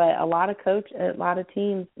 But a lot of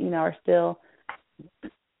teams, you know, are still,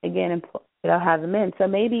 again, they'll have the men. So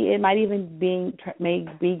maybe it might even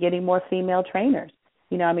be getting more female trainers.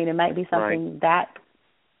 You know, I mean, it might be something that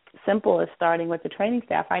simple as starting with the training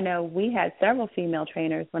staff. I know we had several female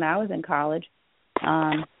trainers when I was in college,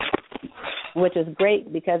 which is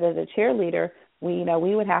great because as a cheerleader, we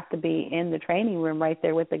would have to be in the training room right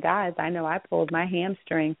there with the guys. I know I pulled my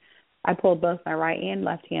hamstring. I pulled both my right and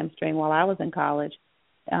left hamstring while I was in college.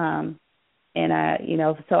 So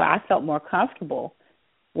I felt more comfortable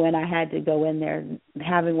when I had to go in there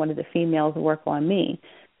having one of the females work on me.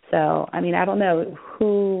 So, I mean, I don't know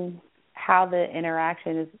how the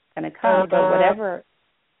interaction is going to come, but whatever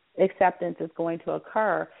acceptance is going to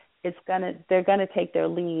occur, they're going to take their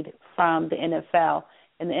lead from the NFL,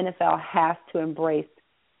 and the NFL has to embrace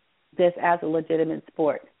this as a legitimate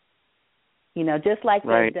sport. You know, just like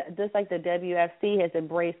the WFC has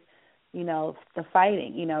embraced, you know, the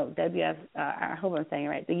fighting. You know, I hope I'm saying it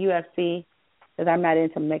right. The UFC, because I'm not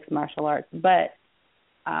into mixed martial arts, but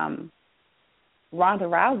Ronda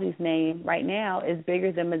Rousey's name right now is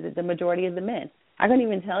bigger than the majority of the men. I couldn't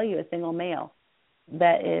even tell you a single male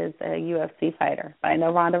that is a UFC fighter. But I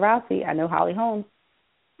know Ronda Rousey. I know Holly Holm.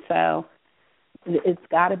 So it's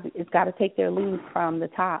got to take their lead from the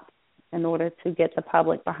top in order to get the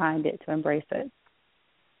public behind it to embrace it.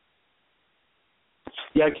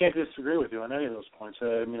 Yeah, I can't disagree with you on any of those points.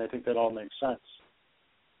 I mean, I think that all makes sense.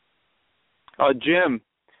 Jim,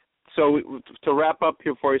 so to wrap up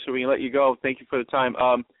here for you so we can let you go, thank you for the time.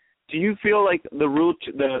 Do you feel like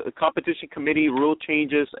the competition committee rule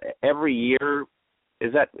changes every year?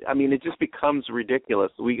 It just becomes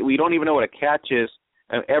ridiculous. We don't even know what a catch is.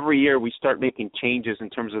 Every year we start making changes in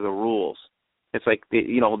terms of the rules. It's like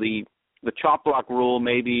the chop block rule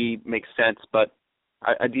maybe makes sense, but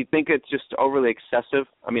do you think it's just overly excessive?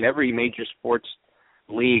 I mean, every major sports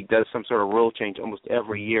league does some sort of rule change almost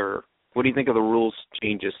every year. What do you think of the rules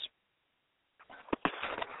changes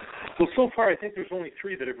Well, so far I think there's only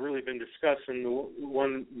 3 that have really been discussed, and the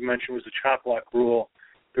one you mentioned was the chop block rule.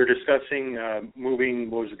 They're discussing moving,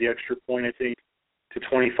 what was it, the extra point, I think, to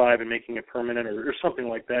 25 and making it permanent or something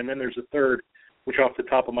like that. And then there's a third, which off the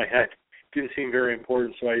top of my head didn't seem very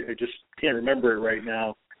important, so I just can't remember it right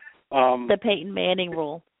now. The Peyton Manning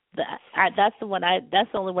rule. That's the one.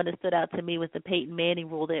 That's the only one that stood out to me was the Peyton Manning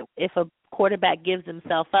rule. That if a quarterback gives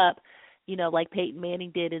himself up, like Peyton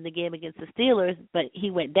Manning did in the game against the Steelers, but he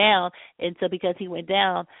went down, and so because he went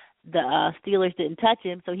down, the Steelers didn't touch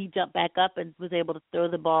him, so he jumped back up and was able to throw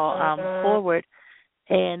the ball forward.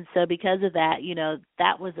 And so because of that,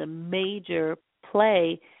 that was a major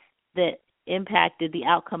play that impacted the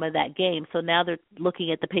outcome of that game. So now they're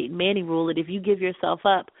looking at the Peyton Manning rule that if you give yourself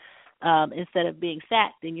up instead of being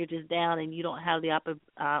sacked, then you're just down and you don't have the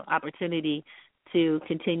opportunity to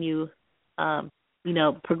continue,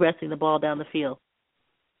 progressing the ball down the field.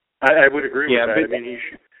 I would agree with that. I mean,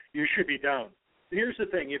 you should be down. Here's the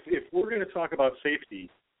thing. If we're going to talk about safety,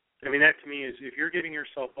 I mean, that to me is if you're giving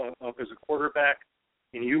yourself up as a quarterback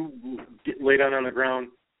and you get laid on the ground,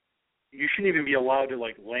 you shouldn't even be allowed to,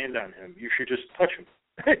 land on him. You should just touch him,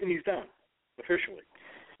 and he's down, officially.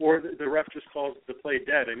 Or the ref just calls the play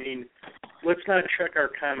dead. I mean, let's not check our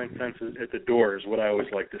common sense at the door is what I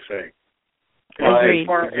always like to say. Agreed.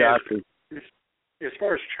 As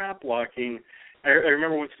far as chop blocking, I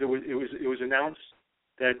remember it was announced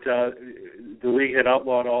that the league had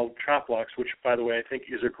outlawed all chop blocks, which, by the way, I think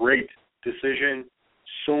is a great decision.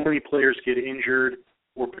 So many players get injured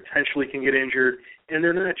or potentially can get injured, and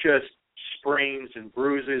they're not just sprains and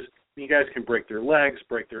bruises. You guys can break their legs,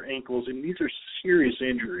 break their ankles, and these are serious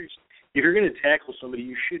injuries. If you're going to tackle somebody,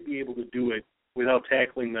 you should be able to do it without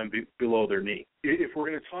tackling them below their knee. If we're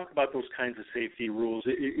going to talk about those kinds of safety rules,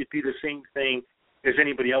 it'd be the same thing as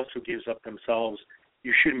anybody else who gives up themselves.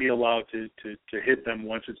 You shouldn't be allowed to hit them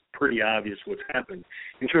once it's pretty obvious what's happened.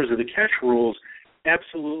 In terms of the catch rules,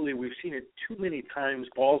 absolutely, we've seen it too many times,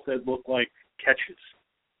 balls that look like catches.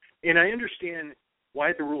 And I understand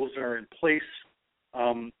why the rules are in place.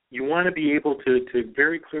 You want to be able to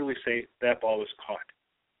very clearly say that ball was caught.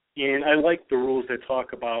 And I like the rules that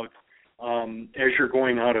talk about as you're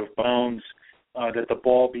going out of bounds, that the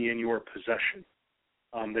ball be in your possession,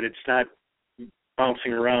 that it's not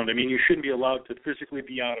bouncing around. I mean, you shouldn't be allowed to physically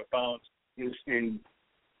be out of bounds in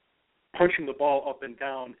punching the ball up and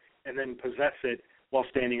down and then possess it while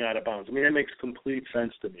standing out of bounds. I mean, that makes complete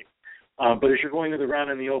sense to me. But as you're going to the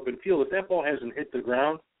ground in the open field, if that ball hasn't hit the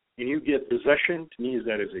ground and you get possession, to me,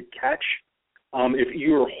 that is a catch. If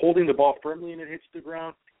you're holding the ball firmly and it hits the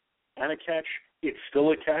ground on a catch, it's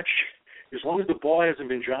still a catch. As long as the ball hasn't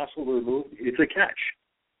been jostled or moved, it's a catch.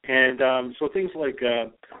 And so things like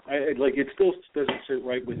it still doesn't sit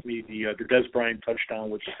right with me, the Des Bryant touchdown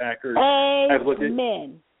with the Packers.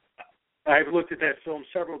 Amen. I've looked at that film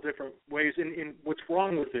several different ways, and what's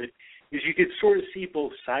wrong with it is you could sort of see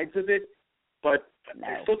both sides of it, but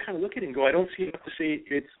I still kind of look at it and go, I don't see enough to say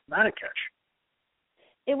it's not a catch.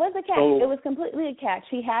 It was a catch. It was completely a catch.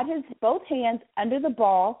 He had his both hands under the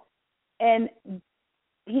ball, and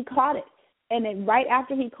he caught it. And then right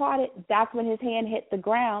after he caught it, that's when his hand hit the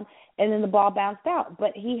ground, and then the ball bounced out.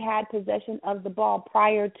 But he had possession of the ball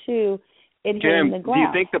prior to it hitting the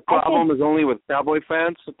ground. Do you think the problem is only with Cowboy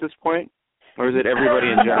fans at this point? Or is it everybody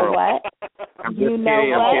in general? I'm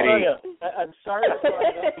sorry to bring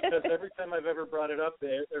it up because every time I've ever brought it up,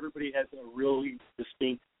 everybody has a really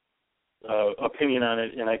distinct opinion on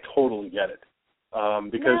it, and I totally get it.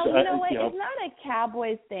 Because it's not a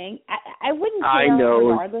Cowboys thing. I wouldn't care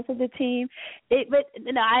regardless of the team.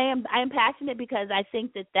 I am passionate because I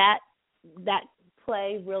think that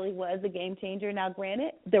play really was a game changer. Now,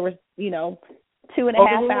 granted, there was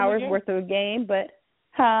 2.5 hours worth of a game, but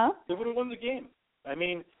they would have won the game. I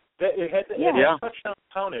mean, had the touchdown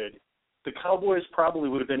counted, the Cowboys probably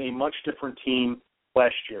would have been a much different team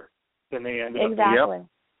last year than they ended up being. Exactly.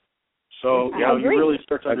 So you really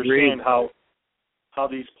start to understand how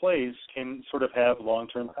these plays can sort of have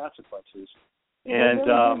long-term consequences. And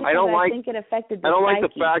I don't like think it affected the I don't like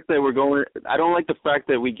the fact that we're going. I don't like the fact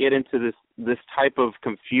that we get into this type of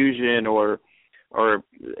confusion or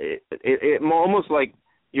it almost like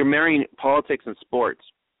you're marrying politics and sports.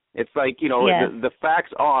 It's like the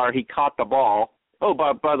facts are he caught the ball. Oh,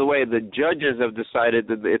 by the way, the judges have decided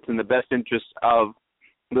that it's in the best interest of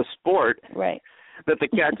the sport that the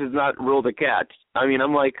catch is not ruled a catch. I mean,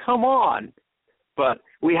 I'm like, come on. But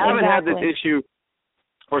we haven't had this issue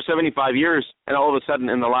for 75 years, and all of a sudden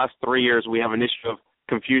in the last 3 years we have an issue of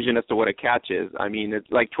confusion as to what a catch is. I mean, it's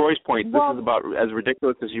like Troy's point, this is about as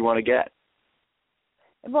ridiculous as you want to get.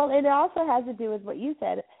 Well, it also has to do with what you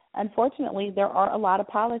said. unfortunately, there are a lot of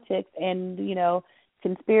politics and,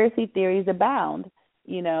 conspiracy theories abound,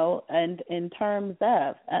 and in terms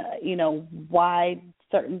of, why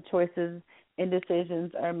certain choices and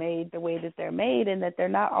decisions are made the way that they're made, and that they're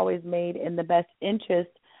not always made in the best interest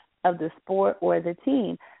of the sport or the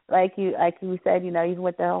team. Like you said, even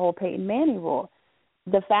with the whole Peyton Manning rule,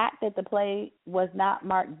 the fact that the play was not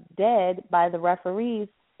marked dead by the referees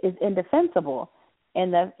is indefensible.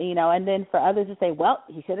 And and then for others to say, well,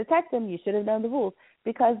 you should have checked them, you should have known the rules,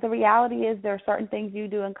 because the reality is there are certain things you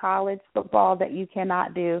do in college football that you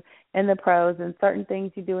cannot do in the pros, and certain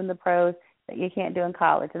things you do in the pros that you can't do in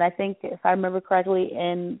college. And I think, if I remember correctly,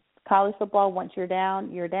 in college football, once you're down,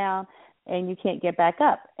 and you can't get back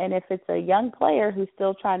up. And if it's a young player who's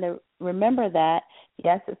still trying to remember that,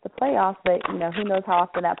 yes, it's the playoffs, but who knows how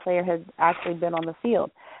often that player has actually been on the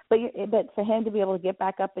field. But for him to be able to get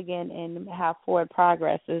back up again and have forward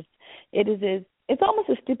progress it's almost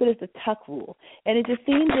as stupid as the tuck rule. And it just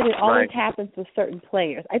seems that it always happens with certain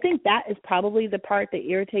players. I think that is probably the part that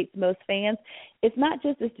irritates most fans. It's not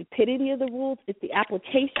just the stupidity of the rules, it's the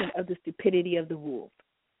application of the stupidity of the rules.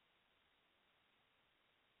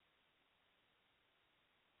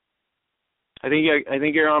 I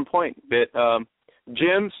think you're on point,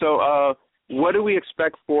 Jim. So, what do we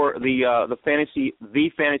expect for the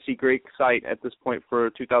Fantasy Greek site at this point for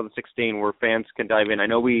 2016, where fans can dive in? I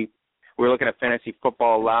know we were looking at fantasy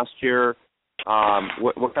football last year.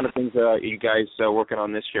 What kind of things are you guys working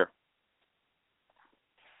on this year?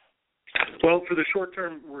 Well, for the short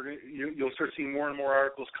term, you'll start seeing more and more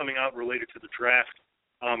articles coming out related to the draft.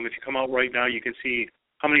 If you come out right now, you can see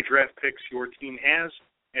how many draft picks your team has,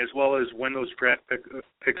 as well as when those draft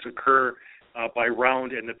picks occur by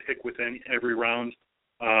round and the pick within every round.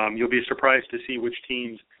 You'll be surprised to see which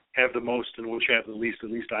teams have the most and which have the least.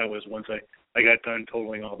 At least I was once I got done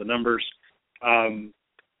totaling all the numbers.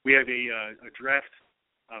 We have a draft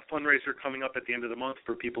fundraiser coming up at the end of the month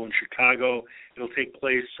for people in Chicago. It'll take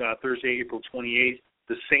place Thursday, April 28th,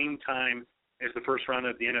 the same time as the first round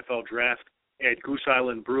of the NFL draft at Goose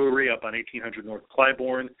Island Brewery up on 1800 North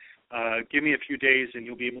Clybourne. Give me a few days and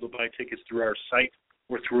you'll be able to buy tickets through our site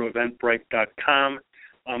or through eventbrite.com.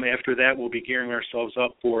 After that, we'll be gearing ourselves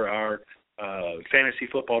up for our fantasy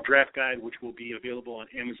football draft guide, which will be available on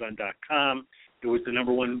Amazon.com. It was the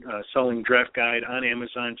number one selling draft guide on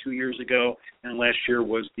Amazon 2 years ago, and last year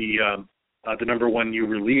was the number one new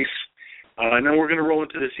release. And then we're going to roll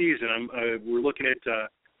into the season. We're looking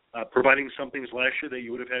at providing some things last year that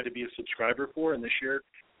you would have had to be a subscriber for, and this year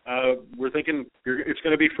we're thinking it's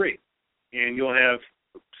going to be free. And you'll have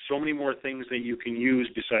so many more things that you can use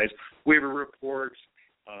besides waiver reports,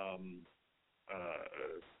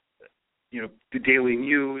 the daily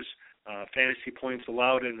news, fantasy points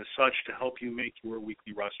allowed and the such to help you make your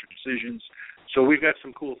weekly roster decisions. So we've got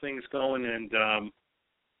some cool things going, and,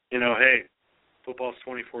 hey, football's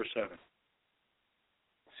 24/7.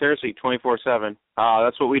 Seriously, 24/7.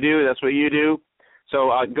 That's what we do. That's what you do.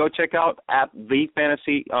 So go check out at the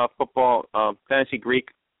Fantasy Football Fantasy Greek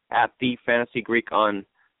at the Fantasy Greek on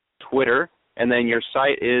Twitter, and then your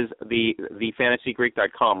site is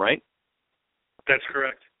thefantasygreek.com, right? That's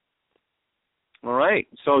correct. All right.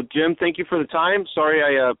 So, Jim, thank you for the time. Sorry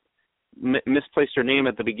I misplaced your name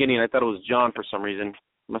at the beginning. I thought it was John for some reason.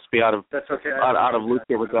 Must be out of That's okay. out of loop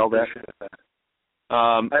here with all that.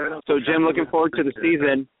 So, Jim, looking forward to the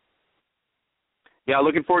season. Yeah,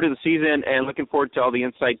 looking forward to the season and looking forward to all the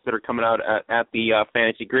insights that are coming out at the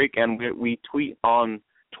Fantasy Greek. And we tweet on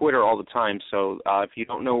Twitter all the time. So if you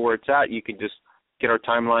don't know where it's at, you can just get our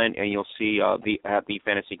timeline and you'll see at the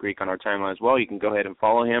Fantasy Greek on our timeline as well. You can go ahead and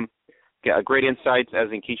follow him. Get great insights, as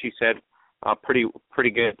Nkichi said,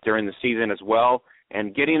 pretty good during the season as well.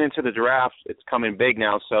 And getting into the draft, it's coming big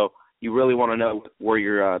now. So you really want to know where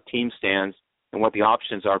your team stands and what the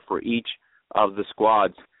options are for each of the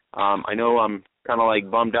squads. I know I'm kind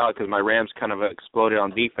of bummed out because my Rams kind of exploded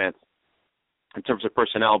on defense in terms of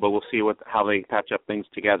personnel, but we'll see how they patch up things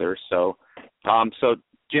together. So,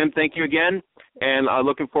 Jim, thank you again, and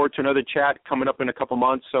looking forward to another chat coming up in a couple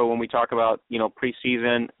months. So when we talk about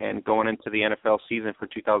preseason and going into the NFL season for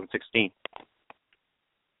 2016.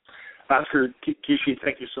 Oscar, Kishi,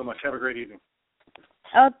 thank you so much. Have a great evening.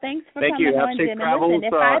 Oh, thanks for coming on, Jim. And listen,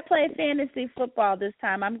 if I play fantasy football this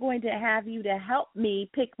time, I'm going to have you to help me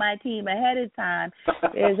pick my team ahead of time,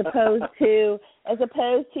 as opposed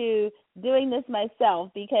to doing this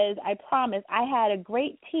myself. Because I promise, I had a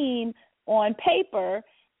great team on paper,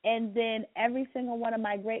 and then every single one of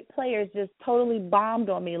my great players just totally bombed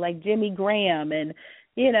on me, like Jimmy Graham. And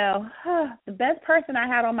the best person I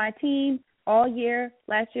had on my team all year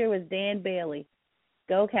last year was Dan Bailey.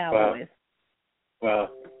 Go Cowboys! Wow.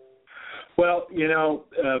 Well,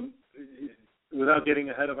 without getting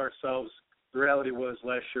ahead of ourselves, the reality was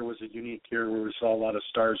last year was a unique year where we saw a lot of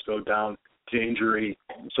stars go down to injury.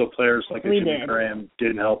 So players like Jimmy Graham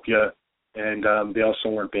didn't help you, and they also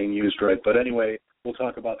weren't being used right. But anyway, we'll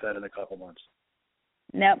talk about that in a couple months.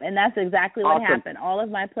 Nope, and that's exactly what happened. All of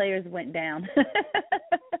my players went down.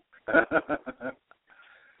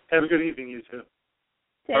 Have a good evening, you two.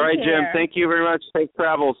 All right, Jim. Thank you very much. Safe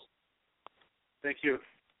travels. Thank you.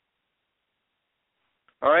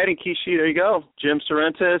 All right, and Kishi, there you go. Jim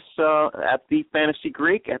Sorrentis at The Fantasy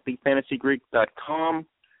Greek, at thefantasygreek.com.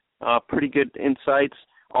 Pretty good insights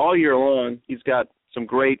all year long. He's got some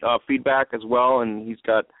great feedback as well, and he's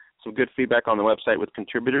got some good feedback on the website with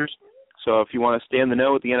contributors. So if you want to stay in the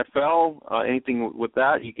know with the NFL, anything with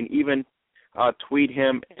that, you can even tweet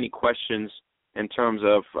him any questions in terms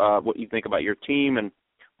of what you think about your team and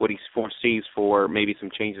what he foresees for maybe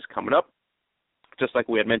some changes coming up. Just like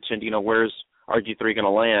we had mentioned, where's RG3 going to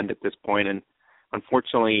land at this point? And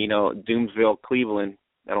unfortunately, Doomsville, Cleveland,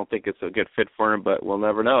 I don't think it's a good fit for him, but we'll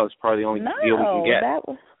never know. It's probably the only deal we can get.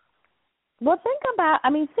 Well, think about,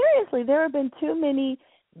 seriously, there have been too many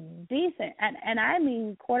decent, and I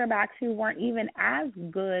mean quarterbacks who weren't even as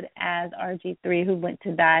good as RG3 who went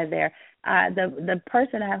to die there. The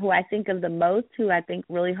person who I think of the most, who I think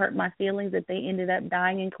really hurt my feelings that they ended up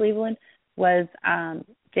dying in Cleveland, was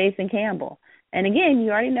Jason Campbell. And again,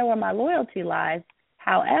 you already know where my loyalty lies.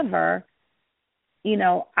 However,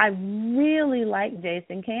 I really like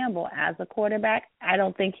Jason Campbell as a quarterback. I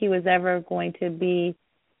don't think he was ever going to be,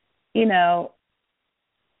 he was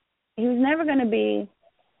never going to be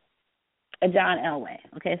a John Elway.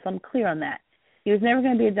 Okay, so I'm clear on that. He was never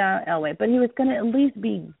going to be a John Elway, but he was going to at least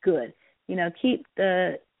be good. Keep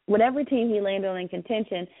whatever team he landed on in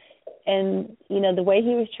contention. And, the way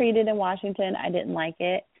he was treated in Washington, I didn't like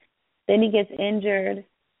it. Then he gets injured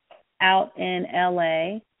out in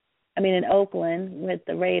in Oakland with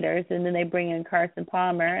the Raiders, and then they bring in Carson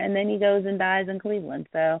Palmer, and then he goes and dies in Cleveland.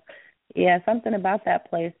 So, yeah, something about that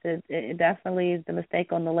place, it definitely is the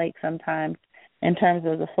mistake on the lake sometimes in terms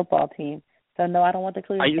of the football team. So, no, I don't want the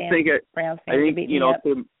Cleveland Browns fans to beat me up.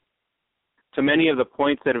 To many of the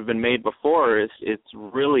points that have been made before, it's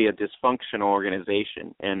really a dysfunctional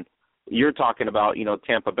organization. And you're talking about,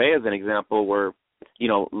 Tampa Bay as an example where,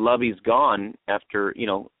 Lovey's gone after,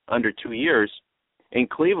 under 2 years. In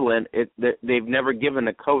Cleveland, they've never given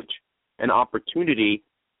a coach an opportunity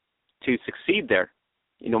to succeed there,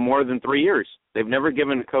 more than 3 years. They've never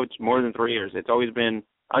given a coach more than 3 years. It's always been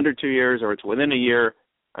under 2 years or it's within a year.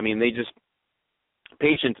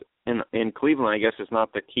 Patience in Cleveland, I guess, is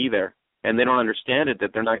not the key there. And they don't understand it,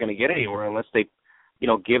 that they're not going to get anywhere unless they,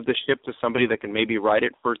 give the ship to somebody that can maybe ride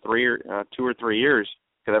it for 2 or 3 years,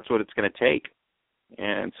 because that's what it's going to take.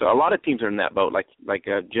 And so a lot of teams are in that boat, like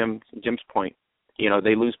Jim's point.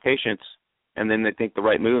 They lose patience, and then they think the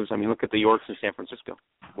right moves. Look at the Yorks in San Francisco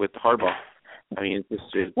with Harbaugh. It's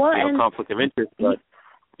just conflict of interest, but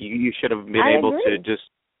you should have been able to just,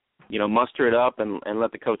 muster it up and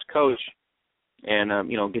let the coach, and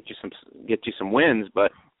get you some wins.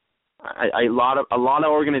 But a lot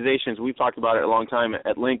of organizations, we've talked about it a long time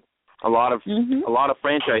at length. A lot of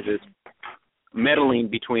franchises meddling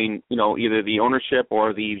between either the ownership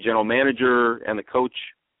or the general manager and the coach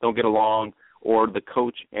don't get along, or the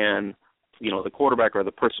coach and the quarterback or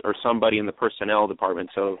the or somebody in the personnel department.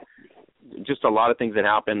 So just a lot of things that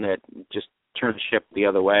happen that just turn the ship the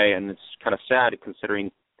other way, and it's kind of sad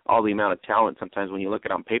considering all the amount of talent. Sometimes when you look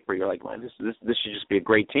at it on paper, you're like, man, this should just be a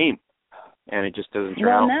great team, and it just doesn't turn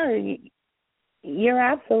out. No, you're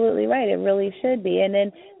absolutely right. It really should be. And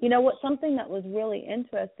then something that was really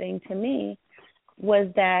interesting to me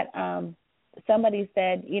was that somebody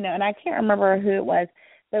said, and I can't remember who it was,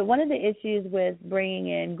 but one of the issues with bringing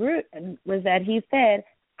in Groot was that he said,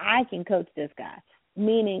 I can coach this guy,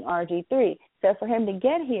 meaning RG3. So for him to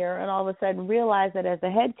get here and all of a sudden realize that as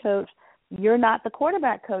a head coach, you're not the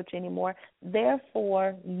quarterback coach anymore,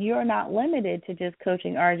 therefore you're not limited to just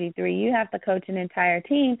coaching RG3. You have to coach an entire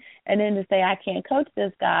team, and then to say, I can't coach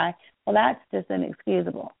this guy, well, that's just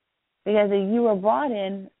inexcusable. Because you were brought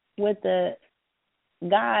in with the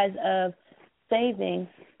guise of saving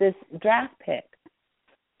this draft pick.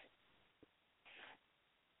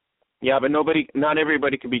 Yeah, but not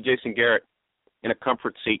everybody can be Jason Garrett in a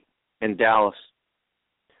comfort seat in Dallas.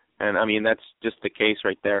 And, that's just the case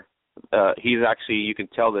right there. He's actually, you can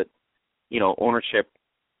tell that, ownership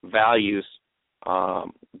values,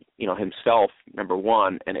 himself, number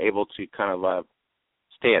one, and able to kind of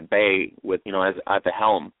stay at bay with, as at the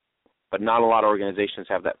helm. But not a lot of organizations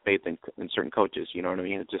have that faith in certain coaches, you know what I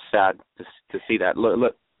mean? It's just sad to see that.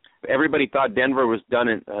 Look, everybody thought Denver was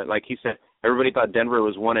done, like he said, everybody thought Denver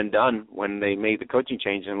was one and done when they made the coaching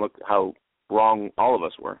change, and look how wrong all of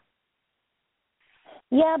us were.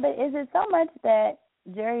 Yeah, but is it so much that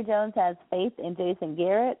Jerry Jones has faith in Jason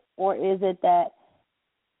Garrett, or is it that,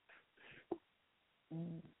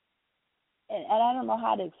 and I don't know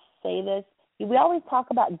how to say this, we always talk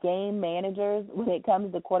about game managers when it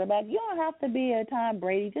comes to quarterback. You don't have to be a Tom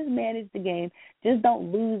Brady. Just manage the game. Just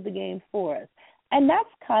don't lose the game for us. And that's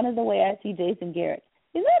kind of the way I see Jason Garrett.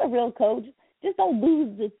 He's not a real coach. Just don't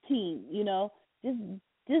lose the team, you know. Just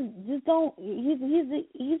don't.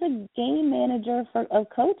 He's a game manager of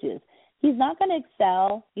coaches. He's not going to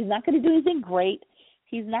excel. He's not going to do anything great.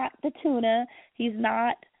 He's not the tuna. He's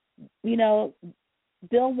not, you know,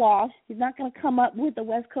 Bill Walsh. He's not going to come up with the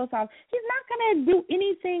West Coast offense. He's not going to do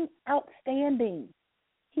anything outstanding.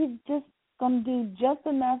 He's just going to do just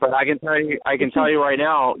enough. But I can tell you right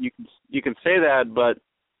now, you can say that, but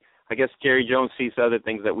I guess Jerry Jones sees other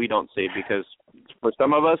things that we don't see, because for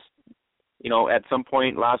some of us, you know, at some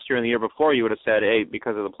point last year and the year before, you would have said, hey,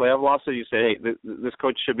 because of the playoff losses, you say, hey, this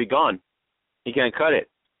coach should be gone. He can't cut it.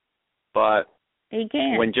 But he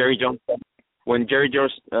can. When Jerry Jones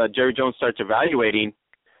starts evaluating,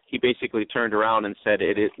 he basically turned around and said,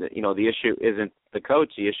 it is, you know, the issue isn't the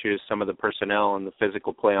coach, the issue is some of the personnel and the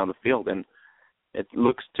physical play on the field. And it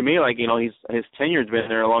looks to me like, you know, his tenure's been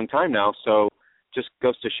there a long time now, so just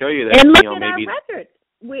goes to show you that, and look you know, at maybe our record.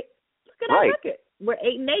 Look at our record. We're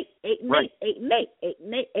 8-8, 8-8, 8-8,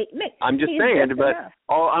 8-8, 8-8. I'm just saying, but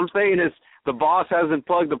all I'm saying is the boss hasn't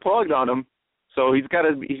plugged the plug on him, so he's got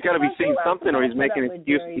to be seeing something, or he's making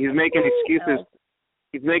excuses. He's making excuses.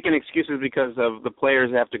 He's making excuses because of the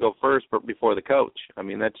players have to go first before the coach. I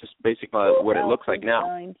mean, that's just basically what it looks like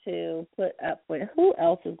now. Who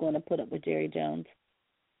else is going to put up with Jerry Jones?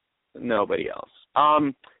 Nobody else.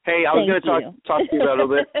 Hey, I was going to talk to you about a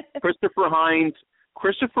little bit.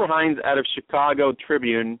 Christopher Hines out of Chicago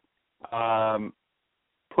Tribune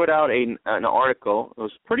put out an article. It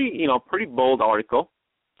was pretty bold article.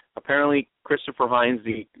 Apparently, Christopher Hines,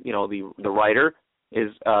 the writer,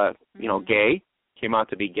 is gay. Came out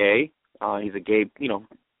to be gay. He's a gay.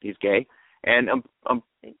 He's gay, and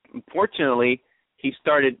unfortunately, he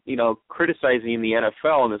started criticizing the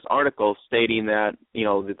NFL in this article, stating that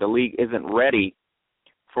that the league isn't ready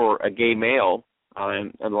for a gay male.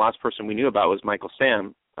 And the last person we knew about was Michael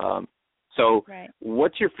Sam. Right.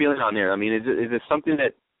 What's your feeling on there? I mean, is it something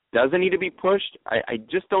that doesn't need to be pushed? I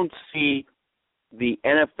just don't see the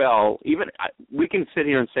NFL, we can sit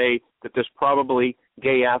here and say that there's probably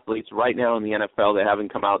gay athletes right now in the NFL that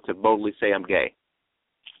haven't come out to boldly say I'm gay.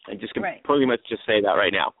 I just can pretty much just say that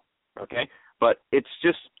right now, okay? But is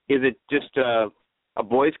it just a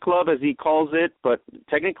boys' club, as he calls it? But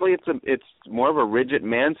technically it's more of a rigid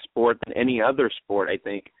man sport than any other sport, I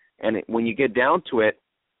think. And when you get down to it,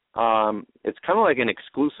 it's kind of like an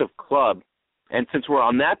exclusive club. And since we're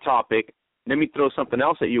on that topic, let me throw something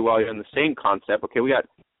else at you while you're in the same concept. Okay, we got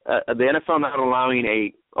the NFL not allowing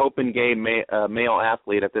a open gay male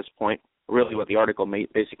athlete at this point. Really, what the article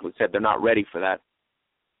basically said, they're not ready for that.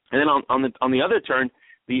 And then on the other turn,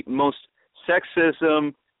 the most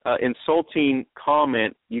sexism, insulting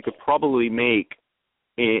comment you could probably make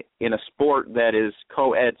in a sport that is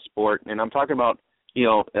co-ed sport, and I'm talking about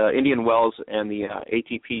Indian Wells and the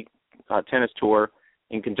ATP tennis tour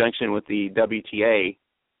in conjunction with the WTA,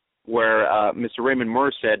 where Mr. Raymond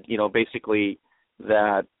Moore said, basically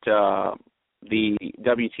that the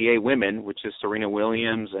WTA women, which is Serena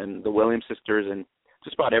Williams and the Williams sisters and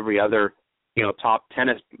just about every other, top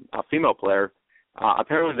tennis female player,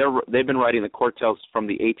 apparently they've been riding the coattails from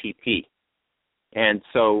the ATP. And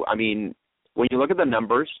so, I mean, when you look at the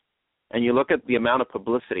numbers and you look at the amount of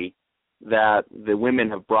publicity that the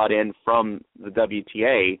women have brought in from the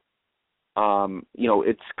WTA,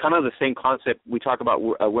 it's kind of the same concept. We talk about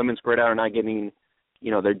women's gridiron not getting,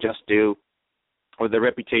 their just due or their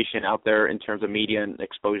reputation out there in terms of media and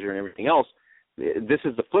exposure and everything else. This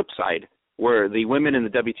is the flip side, where the women in the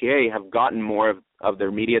WTA have gotten more of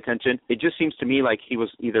their media attention. It just seems to me like he was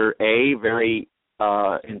either very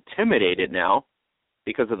intimidated now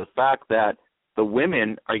because of the fact that the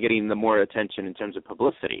women are getting the more attention in terms of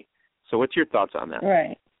publicity. So what's your thoughts on that?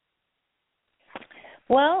 Right.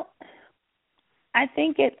 Well, I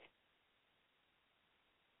think it's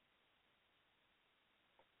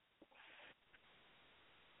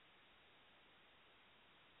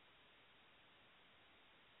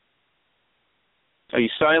Are you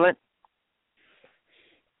silent?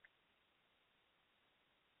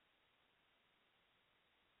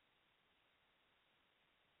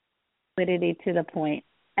 Validity to the point.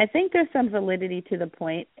 I think there's some validity to the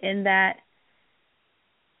point in that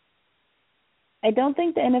I don't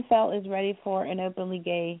think the NFL is ready for an openly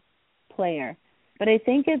gay player, but I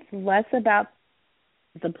think it's less about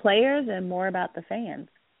the players and more about the fans.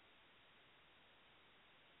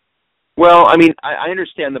 Well, I mean, I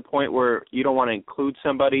understand the point where you don't want to include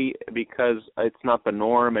somebody because it's not the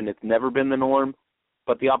norm and it's never been the norm,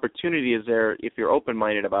 but the opportunity is there if you're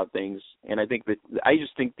open-minded about things. And I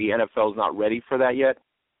just think the NFL is not ready for that yet.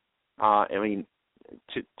 I mean,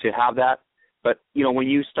 to have that. But, you know, when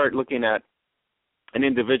you start looking at an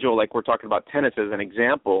individual, like we're talking about tennis as an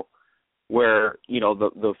example, where, you know,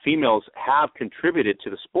 the females have contributed to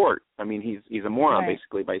the sport. I mean, he's a moron, right,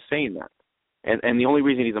 basically, by saying that. And the only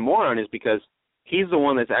reason he's a moron is because he's the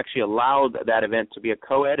one that's actually allowed that event to be a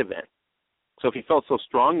co-ed event. So if he felt so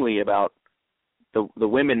strongly about the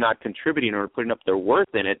women not contributing or putting up their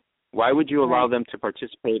worth in it, why would you allow them to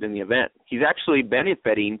participate in the event? He's actually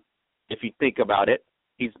benefiting, if you think about it,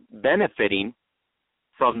 he's benefiting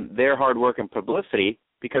from their hard work and publicity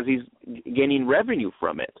because he's gaining revenue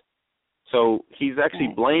from it. So he's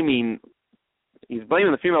actually blaming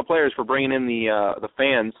the female players for bringing in the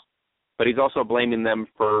fans, but he's also blaming them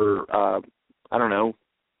for, I don't know,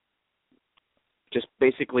 just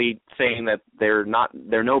basically saying that they're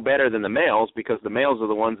no better than the males because the males are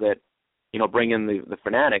the ones that, you know, bring in the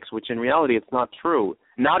fanatics, which in reality it's not true.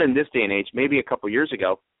 Not in this day and age. Maybe a couple years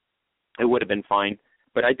ago it would have been fine.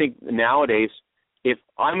 But I think nowadays, if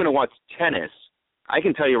I'm going to watch tennis, I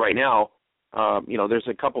can tell you right now, you know, there's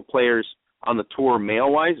a couple players on the tour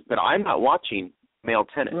male-wise, but I'm not watching male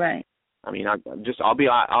tennis. Right. I mean,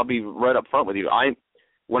 I'll be right up front with you.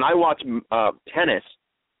 When I watch tennis,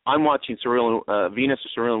 I'm watching Venus or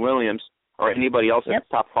Serena Williams or anybody else that's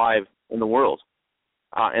top 5 in the world,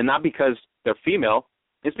 and not because they're female.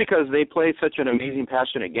 It's because they play such an amazing,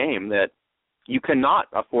 passionate game that you cannot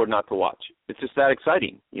afford not to watch. It's just that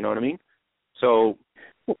exciting. You know what I mean? So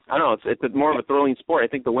I don't know. It's more of a thrilling sport. I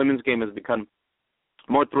think the women's game has become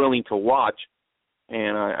more thrilling to watch.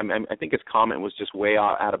 And I think his comment was just way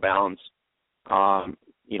out of bounds.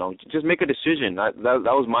 You know, just make a decision. That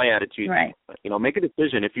was my attitude. Right. You know, make a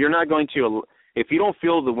decision. If you're not going to, if you don't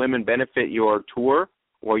feel the women benefit your tour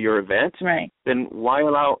or your event, right, then why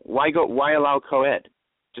allow co-ed?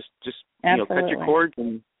 Just you know, cut your cords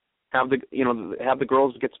and have the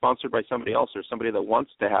girls get sponsored by somebody else or somebody that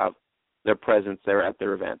wants to have their presence there at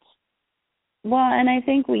their events. Well, and I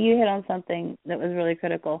think you hit on something that was really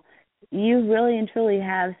critical. You really and truly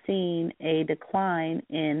have seen a decline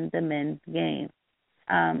in the men's game.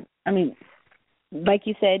 I mean, like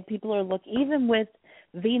you said, people are even with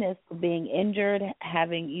Venus being injured,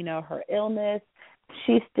 having, you know, her illness,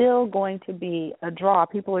 she's still going to be a draw.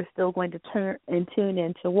 People are still going to tune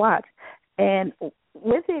in to watch. And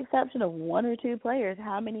with the exception of 1 or 2 players,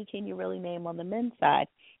 how many can you really name on the men's side?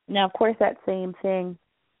 Now, of course, that same thing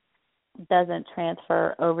doesn't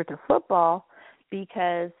transfer over to football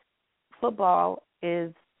because football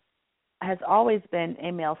has always been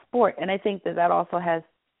a male sport, and I think that also has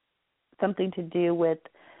something to do with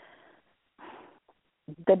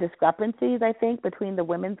the discrepancies, I think, between the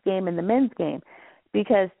women's game and the men's game,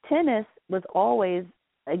 because tennis was always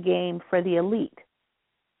a game for the elite.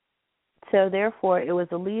 So therefore, it was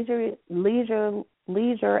a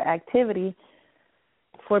leisure activity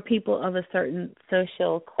for people of a certain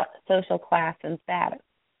social class and status.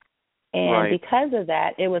 And because of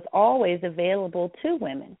that, it was always available to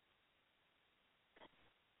women.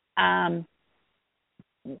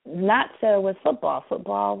 Not so with football.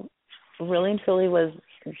 Football really and truly was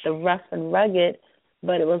the rough and rugged,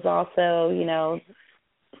 but it was also, you know,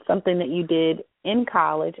 something that you did in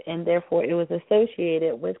college, and therefore it was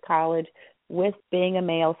associated with college, with being a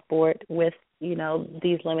male sport, with, you know,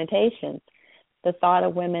 these limitations. The thought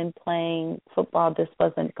of women playing football just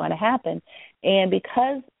wasn't going to happen. And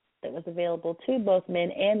because it was available to both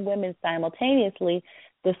men and women simultaneously,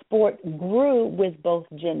 the sport grew with both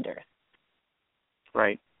genders.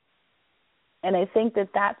 Right. And I think that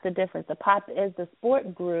that's the difference. As the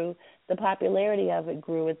sport grew, the popularity of it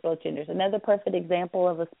grew with both genders. Another perfect example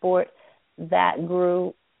of a sport that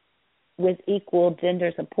grew with equal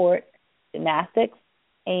gender support, gymnastics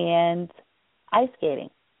and ice skating.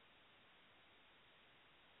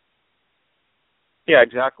 Yeah,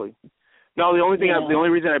 exactly. No, the only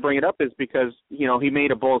reason I bring it up is because, you know, he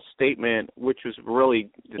made a bold statement, which was really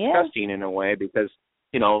disgusting in a way, because,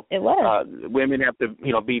 you know, it was. Women have to,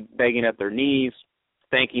 you know, be begging at their knees,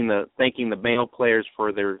 thanking the male players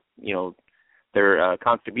for their, you know, their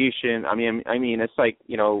contribution. I mean, it's like,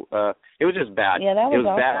 you know, it was just bad. Yeah, that was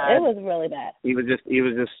awful. bad. It was really bad. He was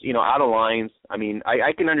just, you know, out of lines. I mean,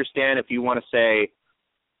 I can understand if you want to say,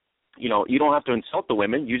 you know, you don't have to insult the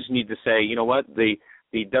women. You just need to say, you know what, the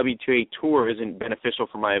the WTA tour isn't beneficial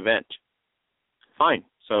for my event. Fine.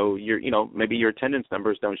 So maybe your attendance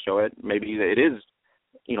numbers don't show it. Maybe it is,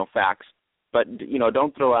 facts. But,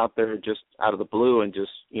 don't throw out there just out of the blue and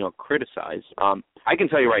just, criticize. I can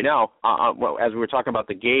tell you right now, as we were talking about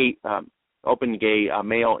the gay, open gay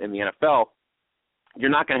male in the NFL, you're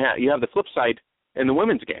not going to have, you have the flip side in the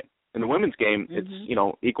women's game. In the women's game, it's,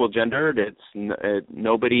 equal gendered. It's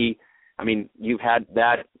nobody, you've had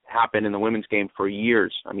that happen in the women's game for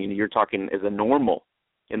years. You're talking as a normal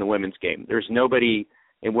in the women's game. There's nobody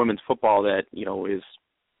in women's football that, is,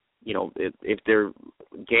 if they're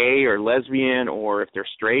gay or lesbian or if they're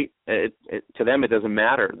straight, to them it doesn't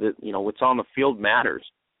matter. What's on the field matters.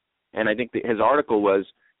 And I think that his article was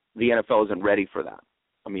the NFL isn't ready for that.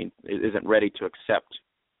 It isn't ready to accept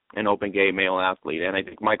an open gay male athlete. And I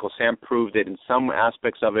think Michael Sam proved it in some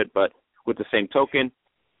aspects of it, but with the same token,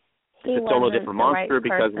 it's a totally different monster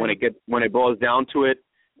because when it boils down to it,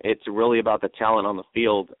 it's really about the talent on the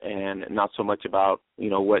field and not so much about,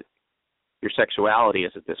 what your sexuality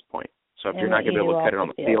is at this point. So if you're not going to be able to cut it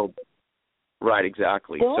on the field. Right,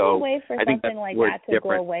 exactly. The only way for something like that to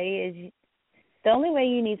go away is the only way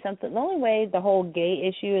you need something, the only way the whole gay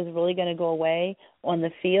issue is really going to go away on the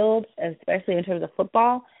field, especially in terms of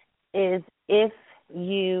football, is if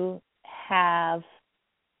you have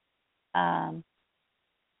a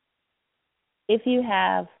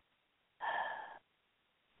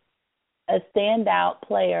standout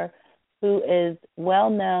player who is well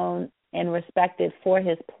known and respected for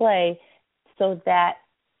his play so that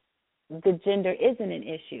the gender isn't an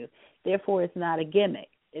issue. Therefore, it's not a gimmick.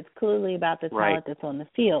 It's clearly about the talent that's on the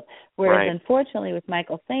field. Whereas, unfortunately, with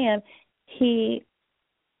Michael Sam, he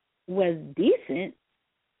was decent,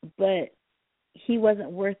 but he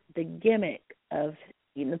wasn't worth the gimmick of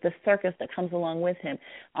the circus that comes along with him.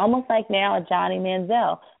 Almost like now a Johnny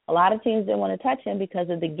Manziel. A lot of teams didn't want to touch him because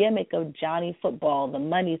of the gimmick of Johnny Football, the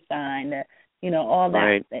money sign, all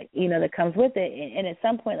that, that comes with it. And at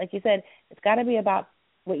some point, like you said, it's got to be about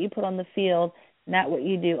what you put on the field, not what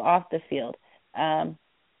you do off the field.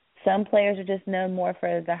 Some players are just known more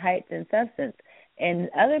for the hype than substance. And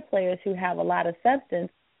other players who have a lot of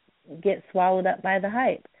substance get swallowed up by the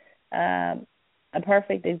hype. A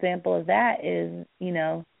perfect example of that is,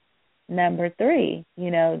 number 3.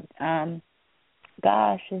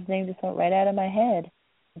 Gosh, his name just went right out of my head,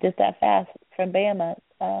 just that fast, from Bama.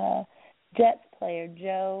 Jets player,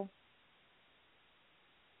 Joe.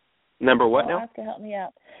 Number what now? Oscar, help me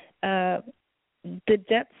out. The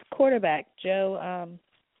Jets quarterback, Joe,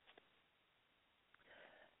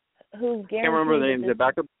 who's guaranteed. Can't remember the name. The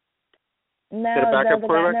backup?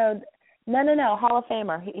 Quarterback? No, Hall of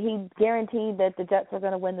Famer. He guaranteed that the Jets were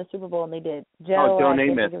going to win the Super Bowl, and they did. Joe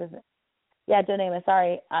Namath. Yeah, Joe Namath.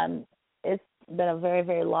 Sorry. It's been a very,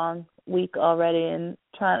 very long week already, and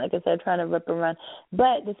trying to rip and run.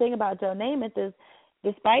 But the thing about Joe Namath is,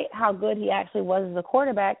 despite how good he actually was as a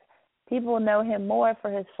quarterback, people know him more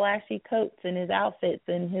for his flashy coats and his outfits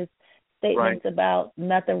and his statements about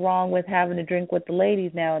nothing wrong with having a drink with the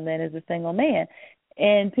ladies now and then as a single man.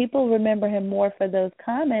 And people remember him more for those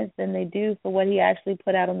comments than they do for what he actually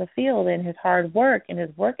put out on the field and his hard work and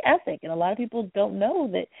his work ethic. And a lot of people don't know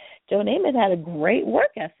that Joe Namath had a great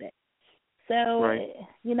work ethic. So,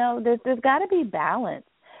 there's got to be balance.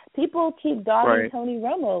 People keep dogging Tony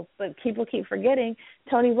Romo, but people keep forgetting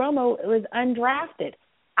Tony Romo was undrafted.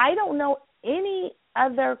 I don't know any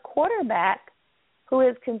other quarterback who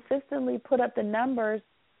has consistently put up the numbers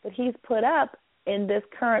that he's put up in this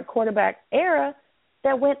current quarterback era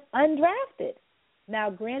that went undrafted. Now,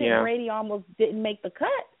 granted, Brady almost didn't make the cut,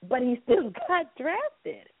 but he still got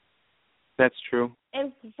drafted. That's true.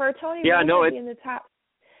 And for Tony Romo to be in the top,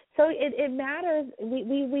 so it matters.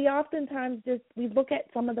 We oftentimes we look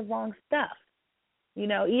at some of the wrong stuff.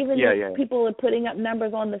 Even if people are putting up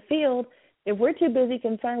numbers on the field, if we're too busy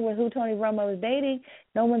concerned with who Tony Romo is dating,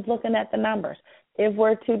 no one's looking at the numbers. If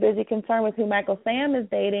we're too busy concerned with who Michael Sam is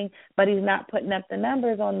dating, but he's not putting up the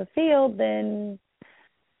numbers on the field, then,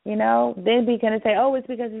 they'd be going to say, oh, it's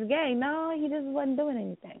because he's gay. No, he just wasn't doing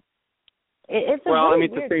anything. It's a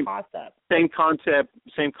weird toss-up. Same concept.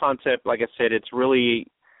 Like I said, it's really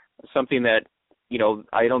something that,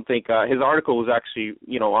 I don't think his article was actually,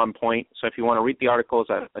 on point. So if you want to read the articles,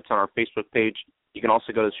 it's on our Facebook page. You can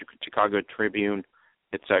also go to the Chicago Tribune.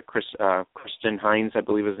 It's Kristen Hines, I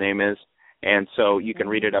believe his name is. And so you can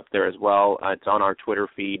read it up there as well. It's on our Twitter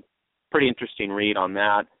feed. Pretty interesting read on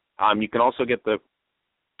that. You can also get the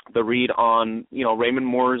read on, Raymond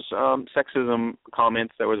Moore's sexism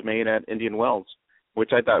comments that was made at Indian Wells,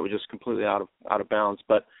 which I thought was just completely out of bounds.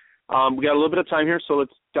 But we got a little bit of time here, so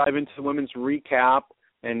let's dive into the women's recap.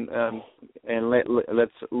 and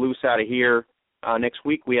let's loose out of here. Next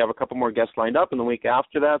week we have a couple more guests lined up, and the week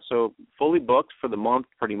after that, so fully booked for the month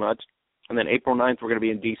pretty much. And then April 9th we're going to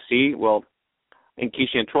be in D.C. Well, and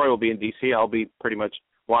Keisha and Troy will be in D.C. I'll be pretty much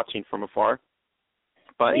watching from afar.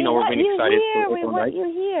 But, we're being excited. We want you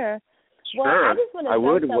here. Sure, well, I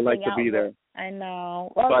would like to be there. I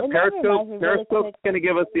know. Well, but Periscope's going to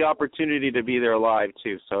give us the opportunity to be there live,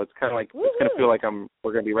 too. So it's kind of like, it's going to feel like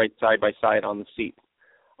we're going to be right side by side on the seat.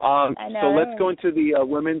 So let's go into the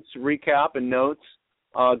women's recap and notes.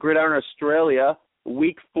 Gridiron Australia,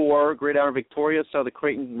 Week 4, Gridiron Victoria saw the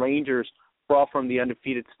Creighton Rangers fall from the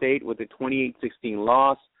undefeated state with a 28-16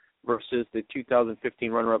 loss versus the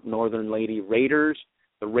 2015 runner-up Northern Lady Raiders.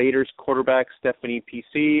 The Raiders quarterback Stephanie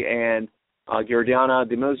P.C. and Giordana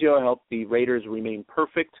DiMuzio helped the Raiders remain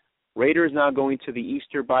perfect. Raiders now going to the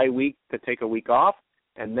Easter bye week to take a week off,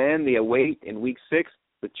 and then they await in Week 6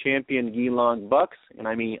 the champion Geelong Bucks, and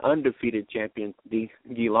I mean undefeated champion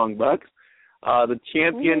Geelong Bucks. The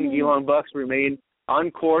champion Geelong Bucks remain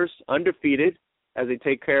on course, undefeated, as they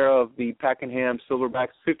take care of the Pakenham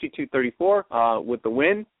Silverbacks 52-34 with the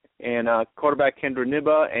win. And quarterback Kendra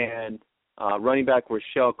Nibba and running back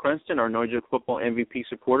Rochelle Cranston, our Norwich football MVP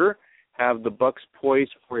supporter, have the Bucks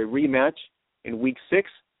poised for a rematch in Week 6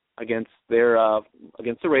 against the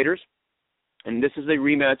Raiders. And this is a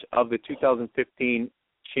rematch of the 2015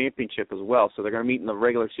 championship as well. So they're going to meet in the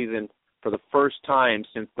regular season for the first time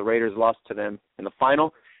since the Raiders lost to them in the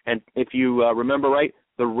final. And if you remember right,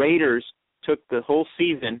 the Raiders took the whole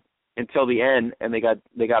season until the end, and they got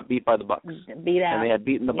beat by the Bucks. Beat out. And they had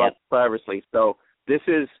beaten the Bucks cleverly. So this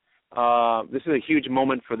is a huge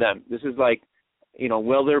moment for them. This is like,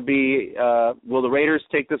 will the Raiders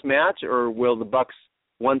take this match, or will the Bucks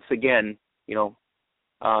once again, give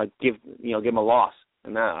them a loss?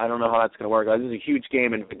 And that, I don't know how that's going to work. This is a huge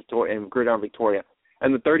game in Gridiron Victoria.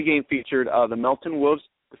 And the third game featured the Melton Wolves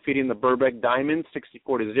defeating the Berwick Diamonds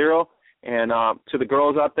 64-0. And to the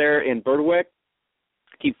girls out there in Berwick,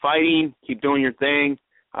 keep fighting, keep doing your thing.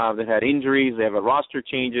 They've had injuries, they have a roster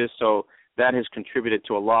changes, so that has contributed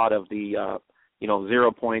to a lot of the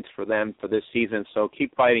 0 points for them for this season. So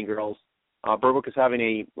keep fighting, girls. Berwick is having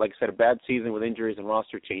a bad season with injuries and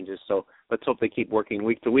roster changes. So let's hope they keep working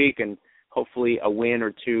week to week and hopefully a win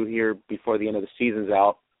or two here before the end of the season's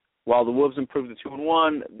out. While the Wolves improve to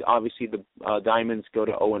 2-1, obviously the Diamonds go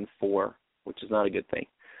to 0-4, which is not a good thing.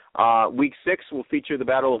 Week 6 will feature the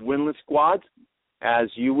battle of winless squads,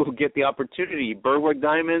 as you will get the opportunity. Berwick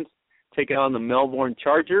Diamonds taking on the Melbourne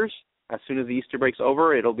Chargers. As soon as the Easter break's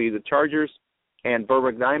over, it'll be the Chargers and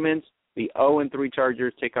Berwick Diamonds. The 0-3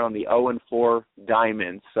 Chargers take on the 0-4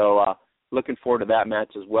 Diamonds. So looking forward to that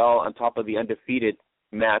match as well, on top of the undefeated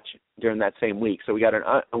match during that same week. So we got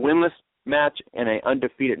a winless match and an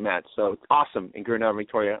undefeated match. So it's awesome in Gridiron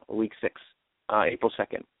Victoria, Week 6, April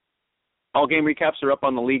 2nd. All game recaps are up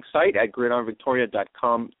on the league site at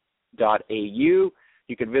gridironvictoria.com.au. You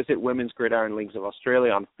can visit Women's Gridiron Leagues of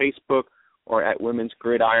Australia on Facebook or at Women's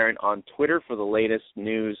Gridiron on Twitter for the latest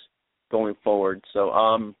news going forward. So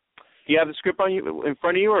do you have the script in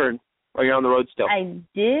front of you, or are you on the road still? I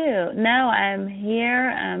do. No, I'm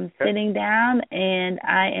here. I'm sitting down, and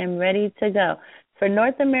I am ready to go. For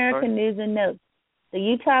North American news and notes, the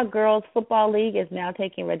Utah Girls Football League is now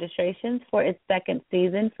taking registrations for its second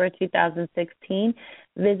season for 2016.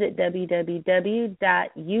 Visit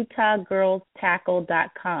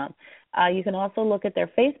www.utahgirlstackle.com. You can also look at their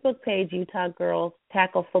Facebook page, Utah Girls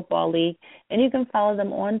Tackle Football League, and you can follow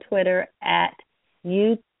them on Twitter at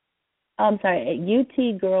UT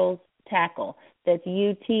Girls Tackle. That's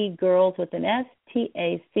UT Girls with an S,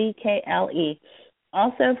 TACKLE.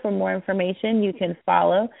 Also, for more information, you can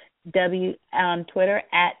follow on Twitter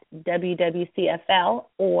at WWCFL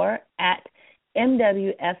or at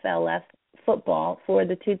MWFLF Football for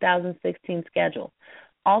the 2016 schedule.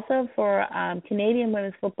 Also, for Canadian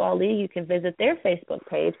Women's Football League, you can visit their Facebook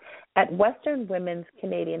page at Western Women's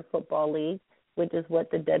Canadian Football League, which is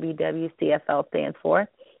what the WWCFL stands for.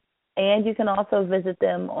 And you can also visit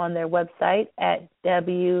them on their website at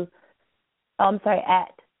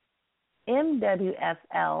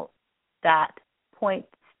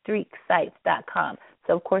mwfl.pointstreaksites.com.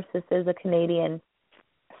 So, of course, this is a Canadian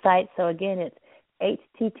site. So, again, it's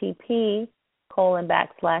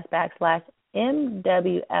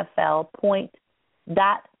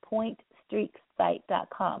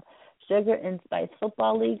http://mwfl.pointstreaksite.com. Sugar and Spice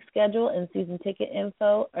Football League schedule and season ticket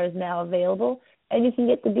info is now available, and you can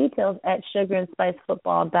get the details at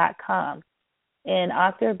sugarandspicefootball.com. And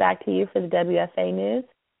Oscar, back to you for the WFA news.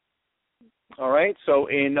 All right. So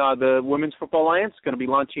in the Women's Football Alliance, going to be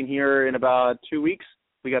launching here in about 2 weeks.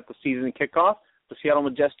 We got the season kickoff. the Seattle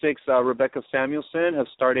Majestics, Rebecca Samuelson, have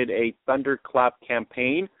started a Thunderclap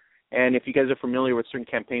campaign. And if you guys are familiar with certain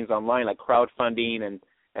campaigns online, like crowdfunding,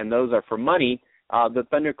 and those are for money, the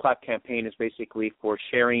Thunderclap campaign is basically for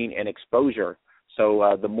sharing and exposure.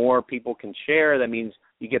 So the more people can share, that means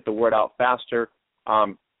you get the word out faster.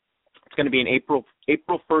 It's going to be an April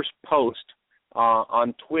 1st post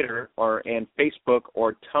on Twitter and Facebook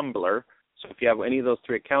or Tumblr. So if you have any of those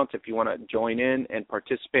three accounts, if you want to join in and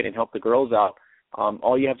participate and help the girls out,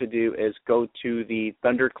 all you have to do is go to the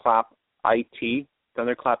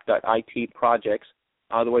thunderclap.it projects.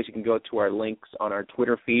 Otherwise, you can go to our links on our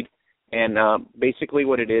Twitter feed. And basically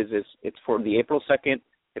what it is it's for the April 2nd.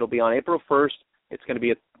 It'll be on April 1st. It's going to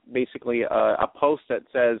be basically a post that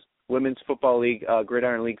says Women's Football League,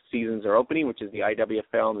 Gridiron League seasons are opening, which is the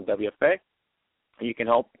IWFL and the WFA. You can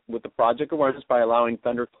help with the project awareness by allowing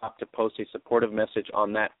Thunderclap to post a supportive message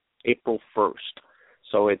on that April 1st.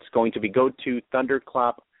 So it's going to be go to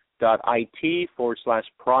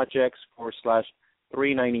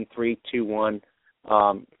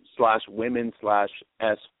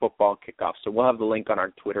thunderclap.it/39321/women/S football kickoff. So we'll have the link on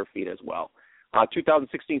our Twitter feed as well.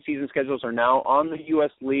 2016 season schedules are now on the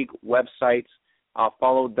U.S. League websites.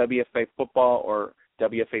 Follow WFA Football or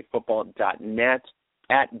WFAfootball.net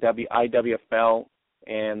at IWFL,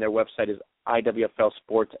 and their website is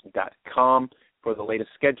IWFLsports.com for the latest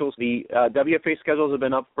schedules. The WFA schedules have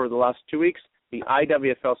been up for the last 2 weeks. The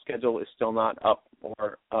IWFL schedule is still not up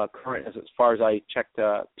or current as far as I checked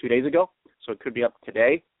 2 days ago, so it could be up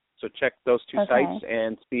today. So check those two sites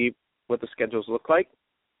and see what the schedules look like.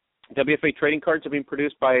 WFA trading cards are being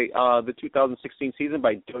produced by the 2016 season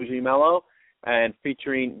by Doji Mello and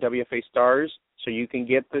featuring WFA stars, so you can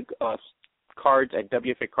get the cards at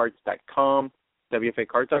WFAcards.com.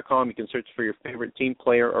 WFAcards.com. You can search for your favorite team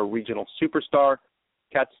player or regional superstar.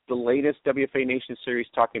 Catch the latest WFA Nation series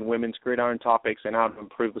talking women's gridiron topics and how to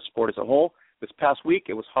improve the sport as a whole. This past week,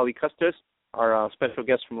 it was Holly Custis, our special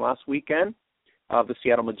guest from last weekend of the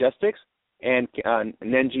Seattle Majestics, and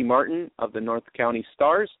Nenji Martin of the North County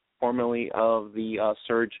Stars, formerly of the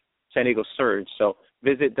San Diego Surge. So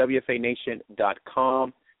visit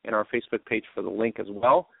WFANation.com and our Facebook page for the link as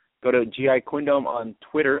well. Go to G.I. Quindom on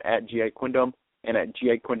Twitter at G.I. Quindom and at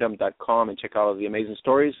GIQuindom.com and check out all the amazing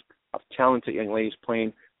stories of talented young ladies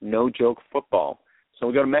playing no-joke football. So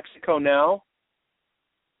we go to Mexico now.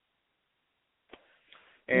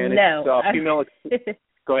 And it's female.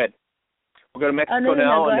 Go ahead. We'll go to Mexico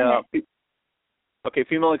now.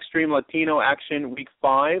 Female Extreme Latino action, Week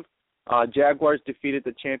 5. Jaguars defeated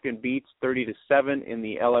the champion Beats 30-7 in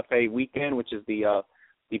the LFA weekend, which is the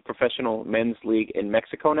professional men's league in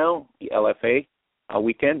Mexico now, the LFA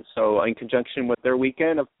weekend. So in conjunction with their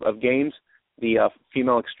weekend of games, the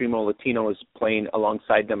female Extreme Latino is playing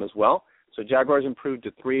alongside them as well. So Jaguars improved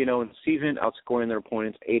to 3-0 in the season, outscoring their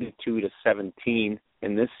opponents 82-17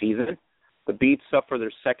 in this season. The Beats suffer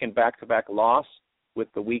their second back-to-back loss with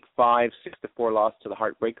the Week 5 6-4 loss to the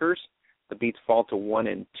Heartbreakers. The Beats fall to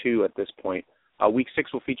 1-2 at this point. Week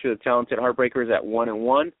 6 will feature the talented Heartbreakers at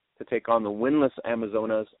 1-1 to take on the winless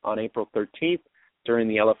Amazonas on April 13th during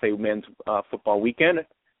the LFA men's football weekend.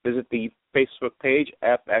 Visit the Facebook page,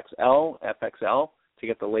 FXL, to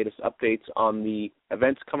get the latest updates on the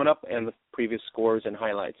events coming up and the previous scores and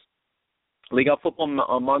highlights. Liga Football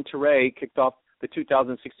Monterrey kicked off the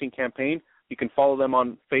 2016 campaign. You can follow them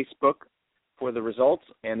on Facebook for the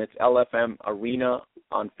results, and it's LFM Arena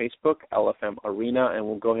on Facebook, LFM Arena, and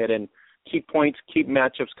we'll go ahead and keep points, keep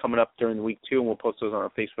matchups coming up during week 2, and we'll post those on our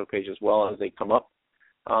Facebook page as well as they come up.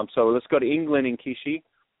 So let's go to England and Kishi.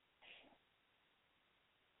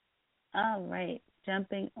 All right,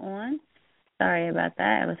 jumping on. Sorry about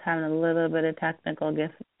that. I was having a little bit of technical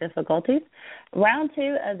difficulties. Round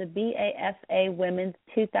 2 of the BAFA Women's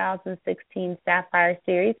 2016 Sapphire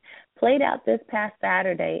Series played out this past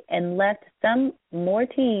Saturday and left some more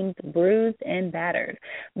teams bruised and battered.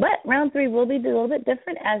 But round 3 will be a little bit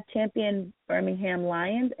different as champion Birmingham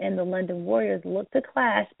Lions and the London Warriors look to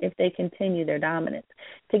clash if they continue their dominance.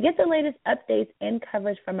 To get the latest updates and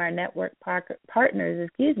coverage from our network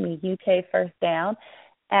partners, UK First Down,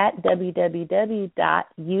 at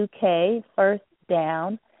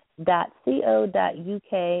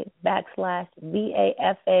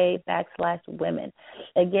www.ukfirstdown.co.uk/BAFA/women.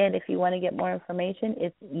 Again, if you want to get more information,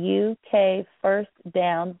 it's UK First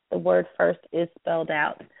Down. The word first is spelled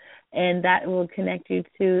out. And that will connect you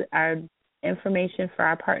to our information for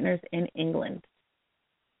our partners in England.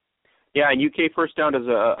 Yeah, and UK First Down does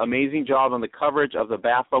an amazing job on the coverage of the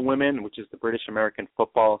BAFA women, which is the British American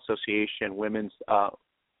Football Association women's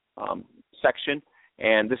section.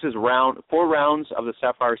 And this is 4 rounds of the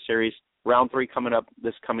Sapphire Series. Round 3 coming up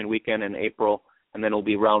this coming weekend in April. and then it'll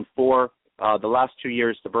be round 4. The last 2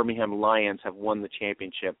 years, the Birmingham Lions have won the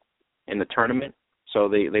championship in the tournament, so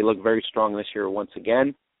they look very strong this year once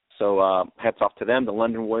again. So hats off to them, the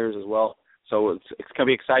London Warriors as well. So it's going to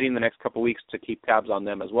be exciting the next couple of weeks to keep tabs on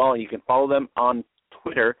them as well. And you can follow them on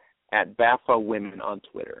Twitter at BAFA Women on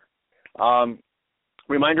Twitter.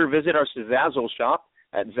 Reminder, visit our Zazzle shop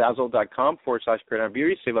at zazzle.com/Gridiron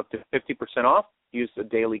Beauties. Save up to 50% off. Use the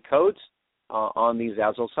daily codes on the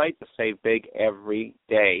Zazzle site to save big every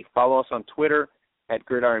day. Follow us on Twitter at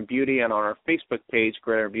Gridiron Beauty and on our Facebook page,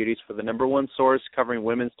 Gridiron Beauties, for the #1 source covering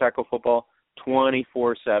women's tackle football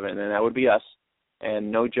 24/7, and that would be us,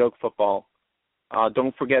 and no joke football.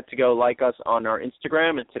 Don't forget to go like us on our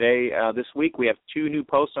Instagram, and today, this week, we have 2 new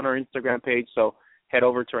posts on our Instagram page, so head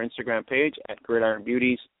over to our Instagram page at Gridiron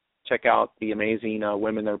Beauties. Check out the amazing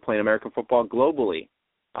women that are playing American football globally.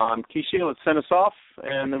 Keisha, let's send us off,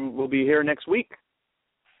 and then we'll be here next week.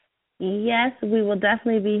 Yes, we will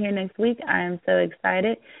definitely be here next week. I am so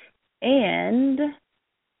excited. And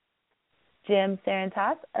Jim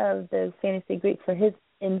Sarantos of the Fantasy Greek for his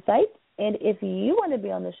insights. And if you want to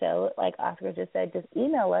be on the show, like Oscar just said, just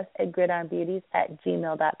email us at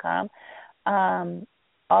gridironbeauties@gmail.com.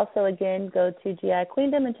 Also, again, go to GI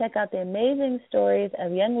Queendom and check out the amazing stories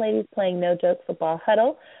of young ladies playing No Joke Football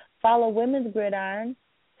Huddle. Follow Women's Gridiron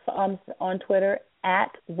on Twitter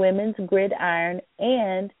at Women's Gridiron,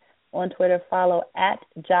 and on Twitter follow at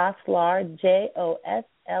Joslar,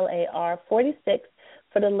 JOSLAR 46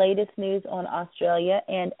 for the latest news on Australia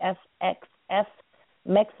and FXF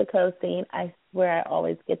Mexico scene. I swear I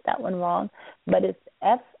always get that one wrong, but it's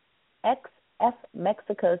FXF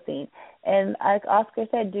Mexico scene. And like Oscar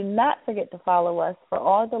said, do not forget to follow us for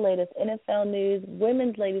all the latest NFL news,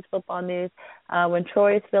 women's ladies football news. When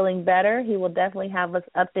Troy is feeling better, he will definitely have us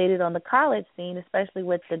updated on the college scene, especially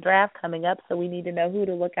with the draft coming up, so we need to know who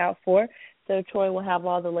to look out for. So Troy will have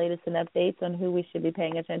all the latest and updates on who we should be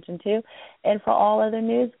paying attention to. And for all other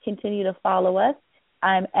news, continue to follow us.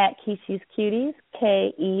 I'm at Keishi's Cuties,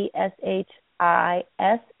 KESHISCUTIS,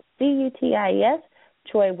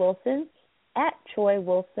 Troy Wilson, at Troy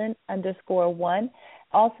Wilson _1.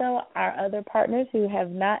 Also, our other partners who have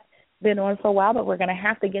not been on for a while, but we're going to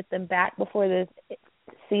have to get them back before this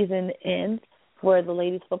season ends for the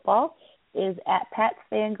ladies football, is at Pat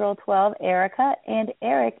Fangirl 12, Erica, and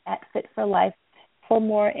Eric at Fit for Life for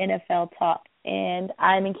more NFL talk. And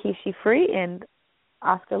I'm in Kishi Free and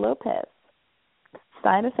Oscar Lopez.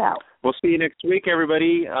 Sign us out. We'll see you next week,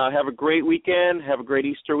 everybody. Have a great weekend. Have a great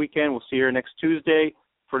Easter weekend. We'll see you here next Tuesday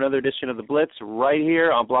for another edition of The Blitz right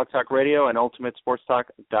here on Blog Talk Radio and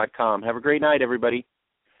UltimateSportsTalk.com. Have a great night, everybody.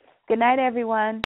 Good night, everyone.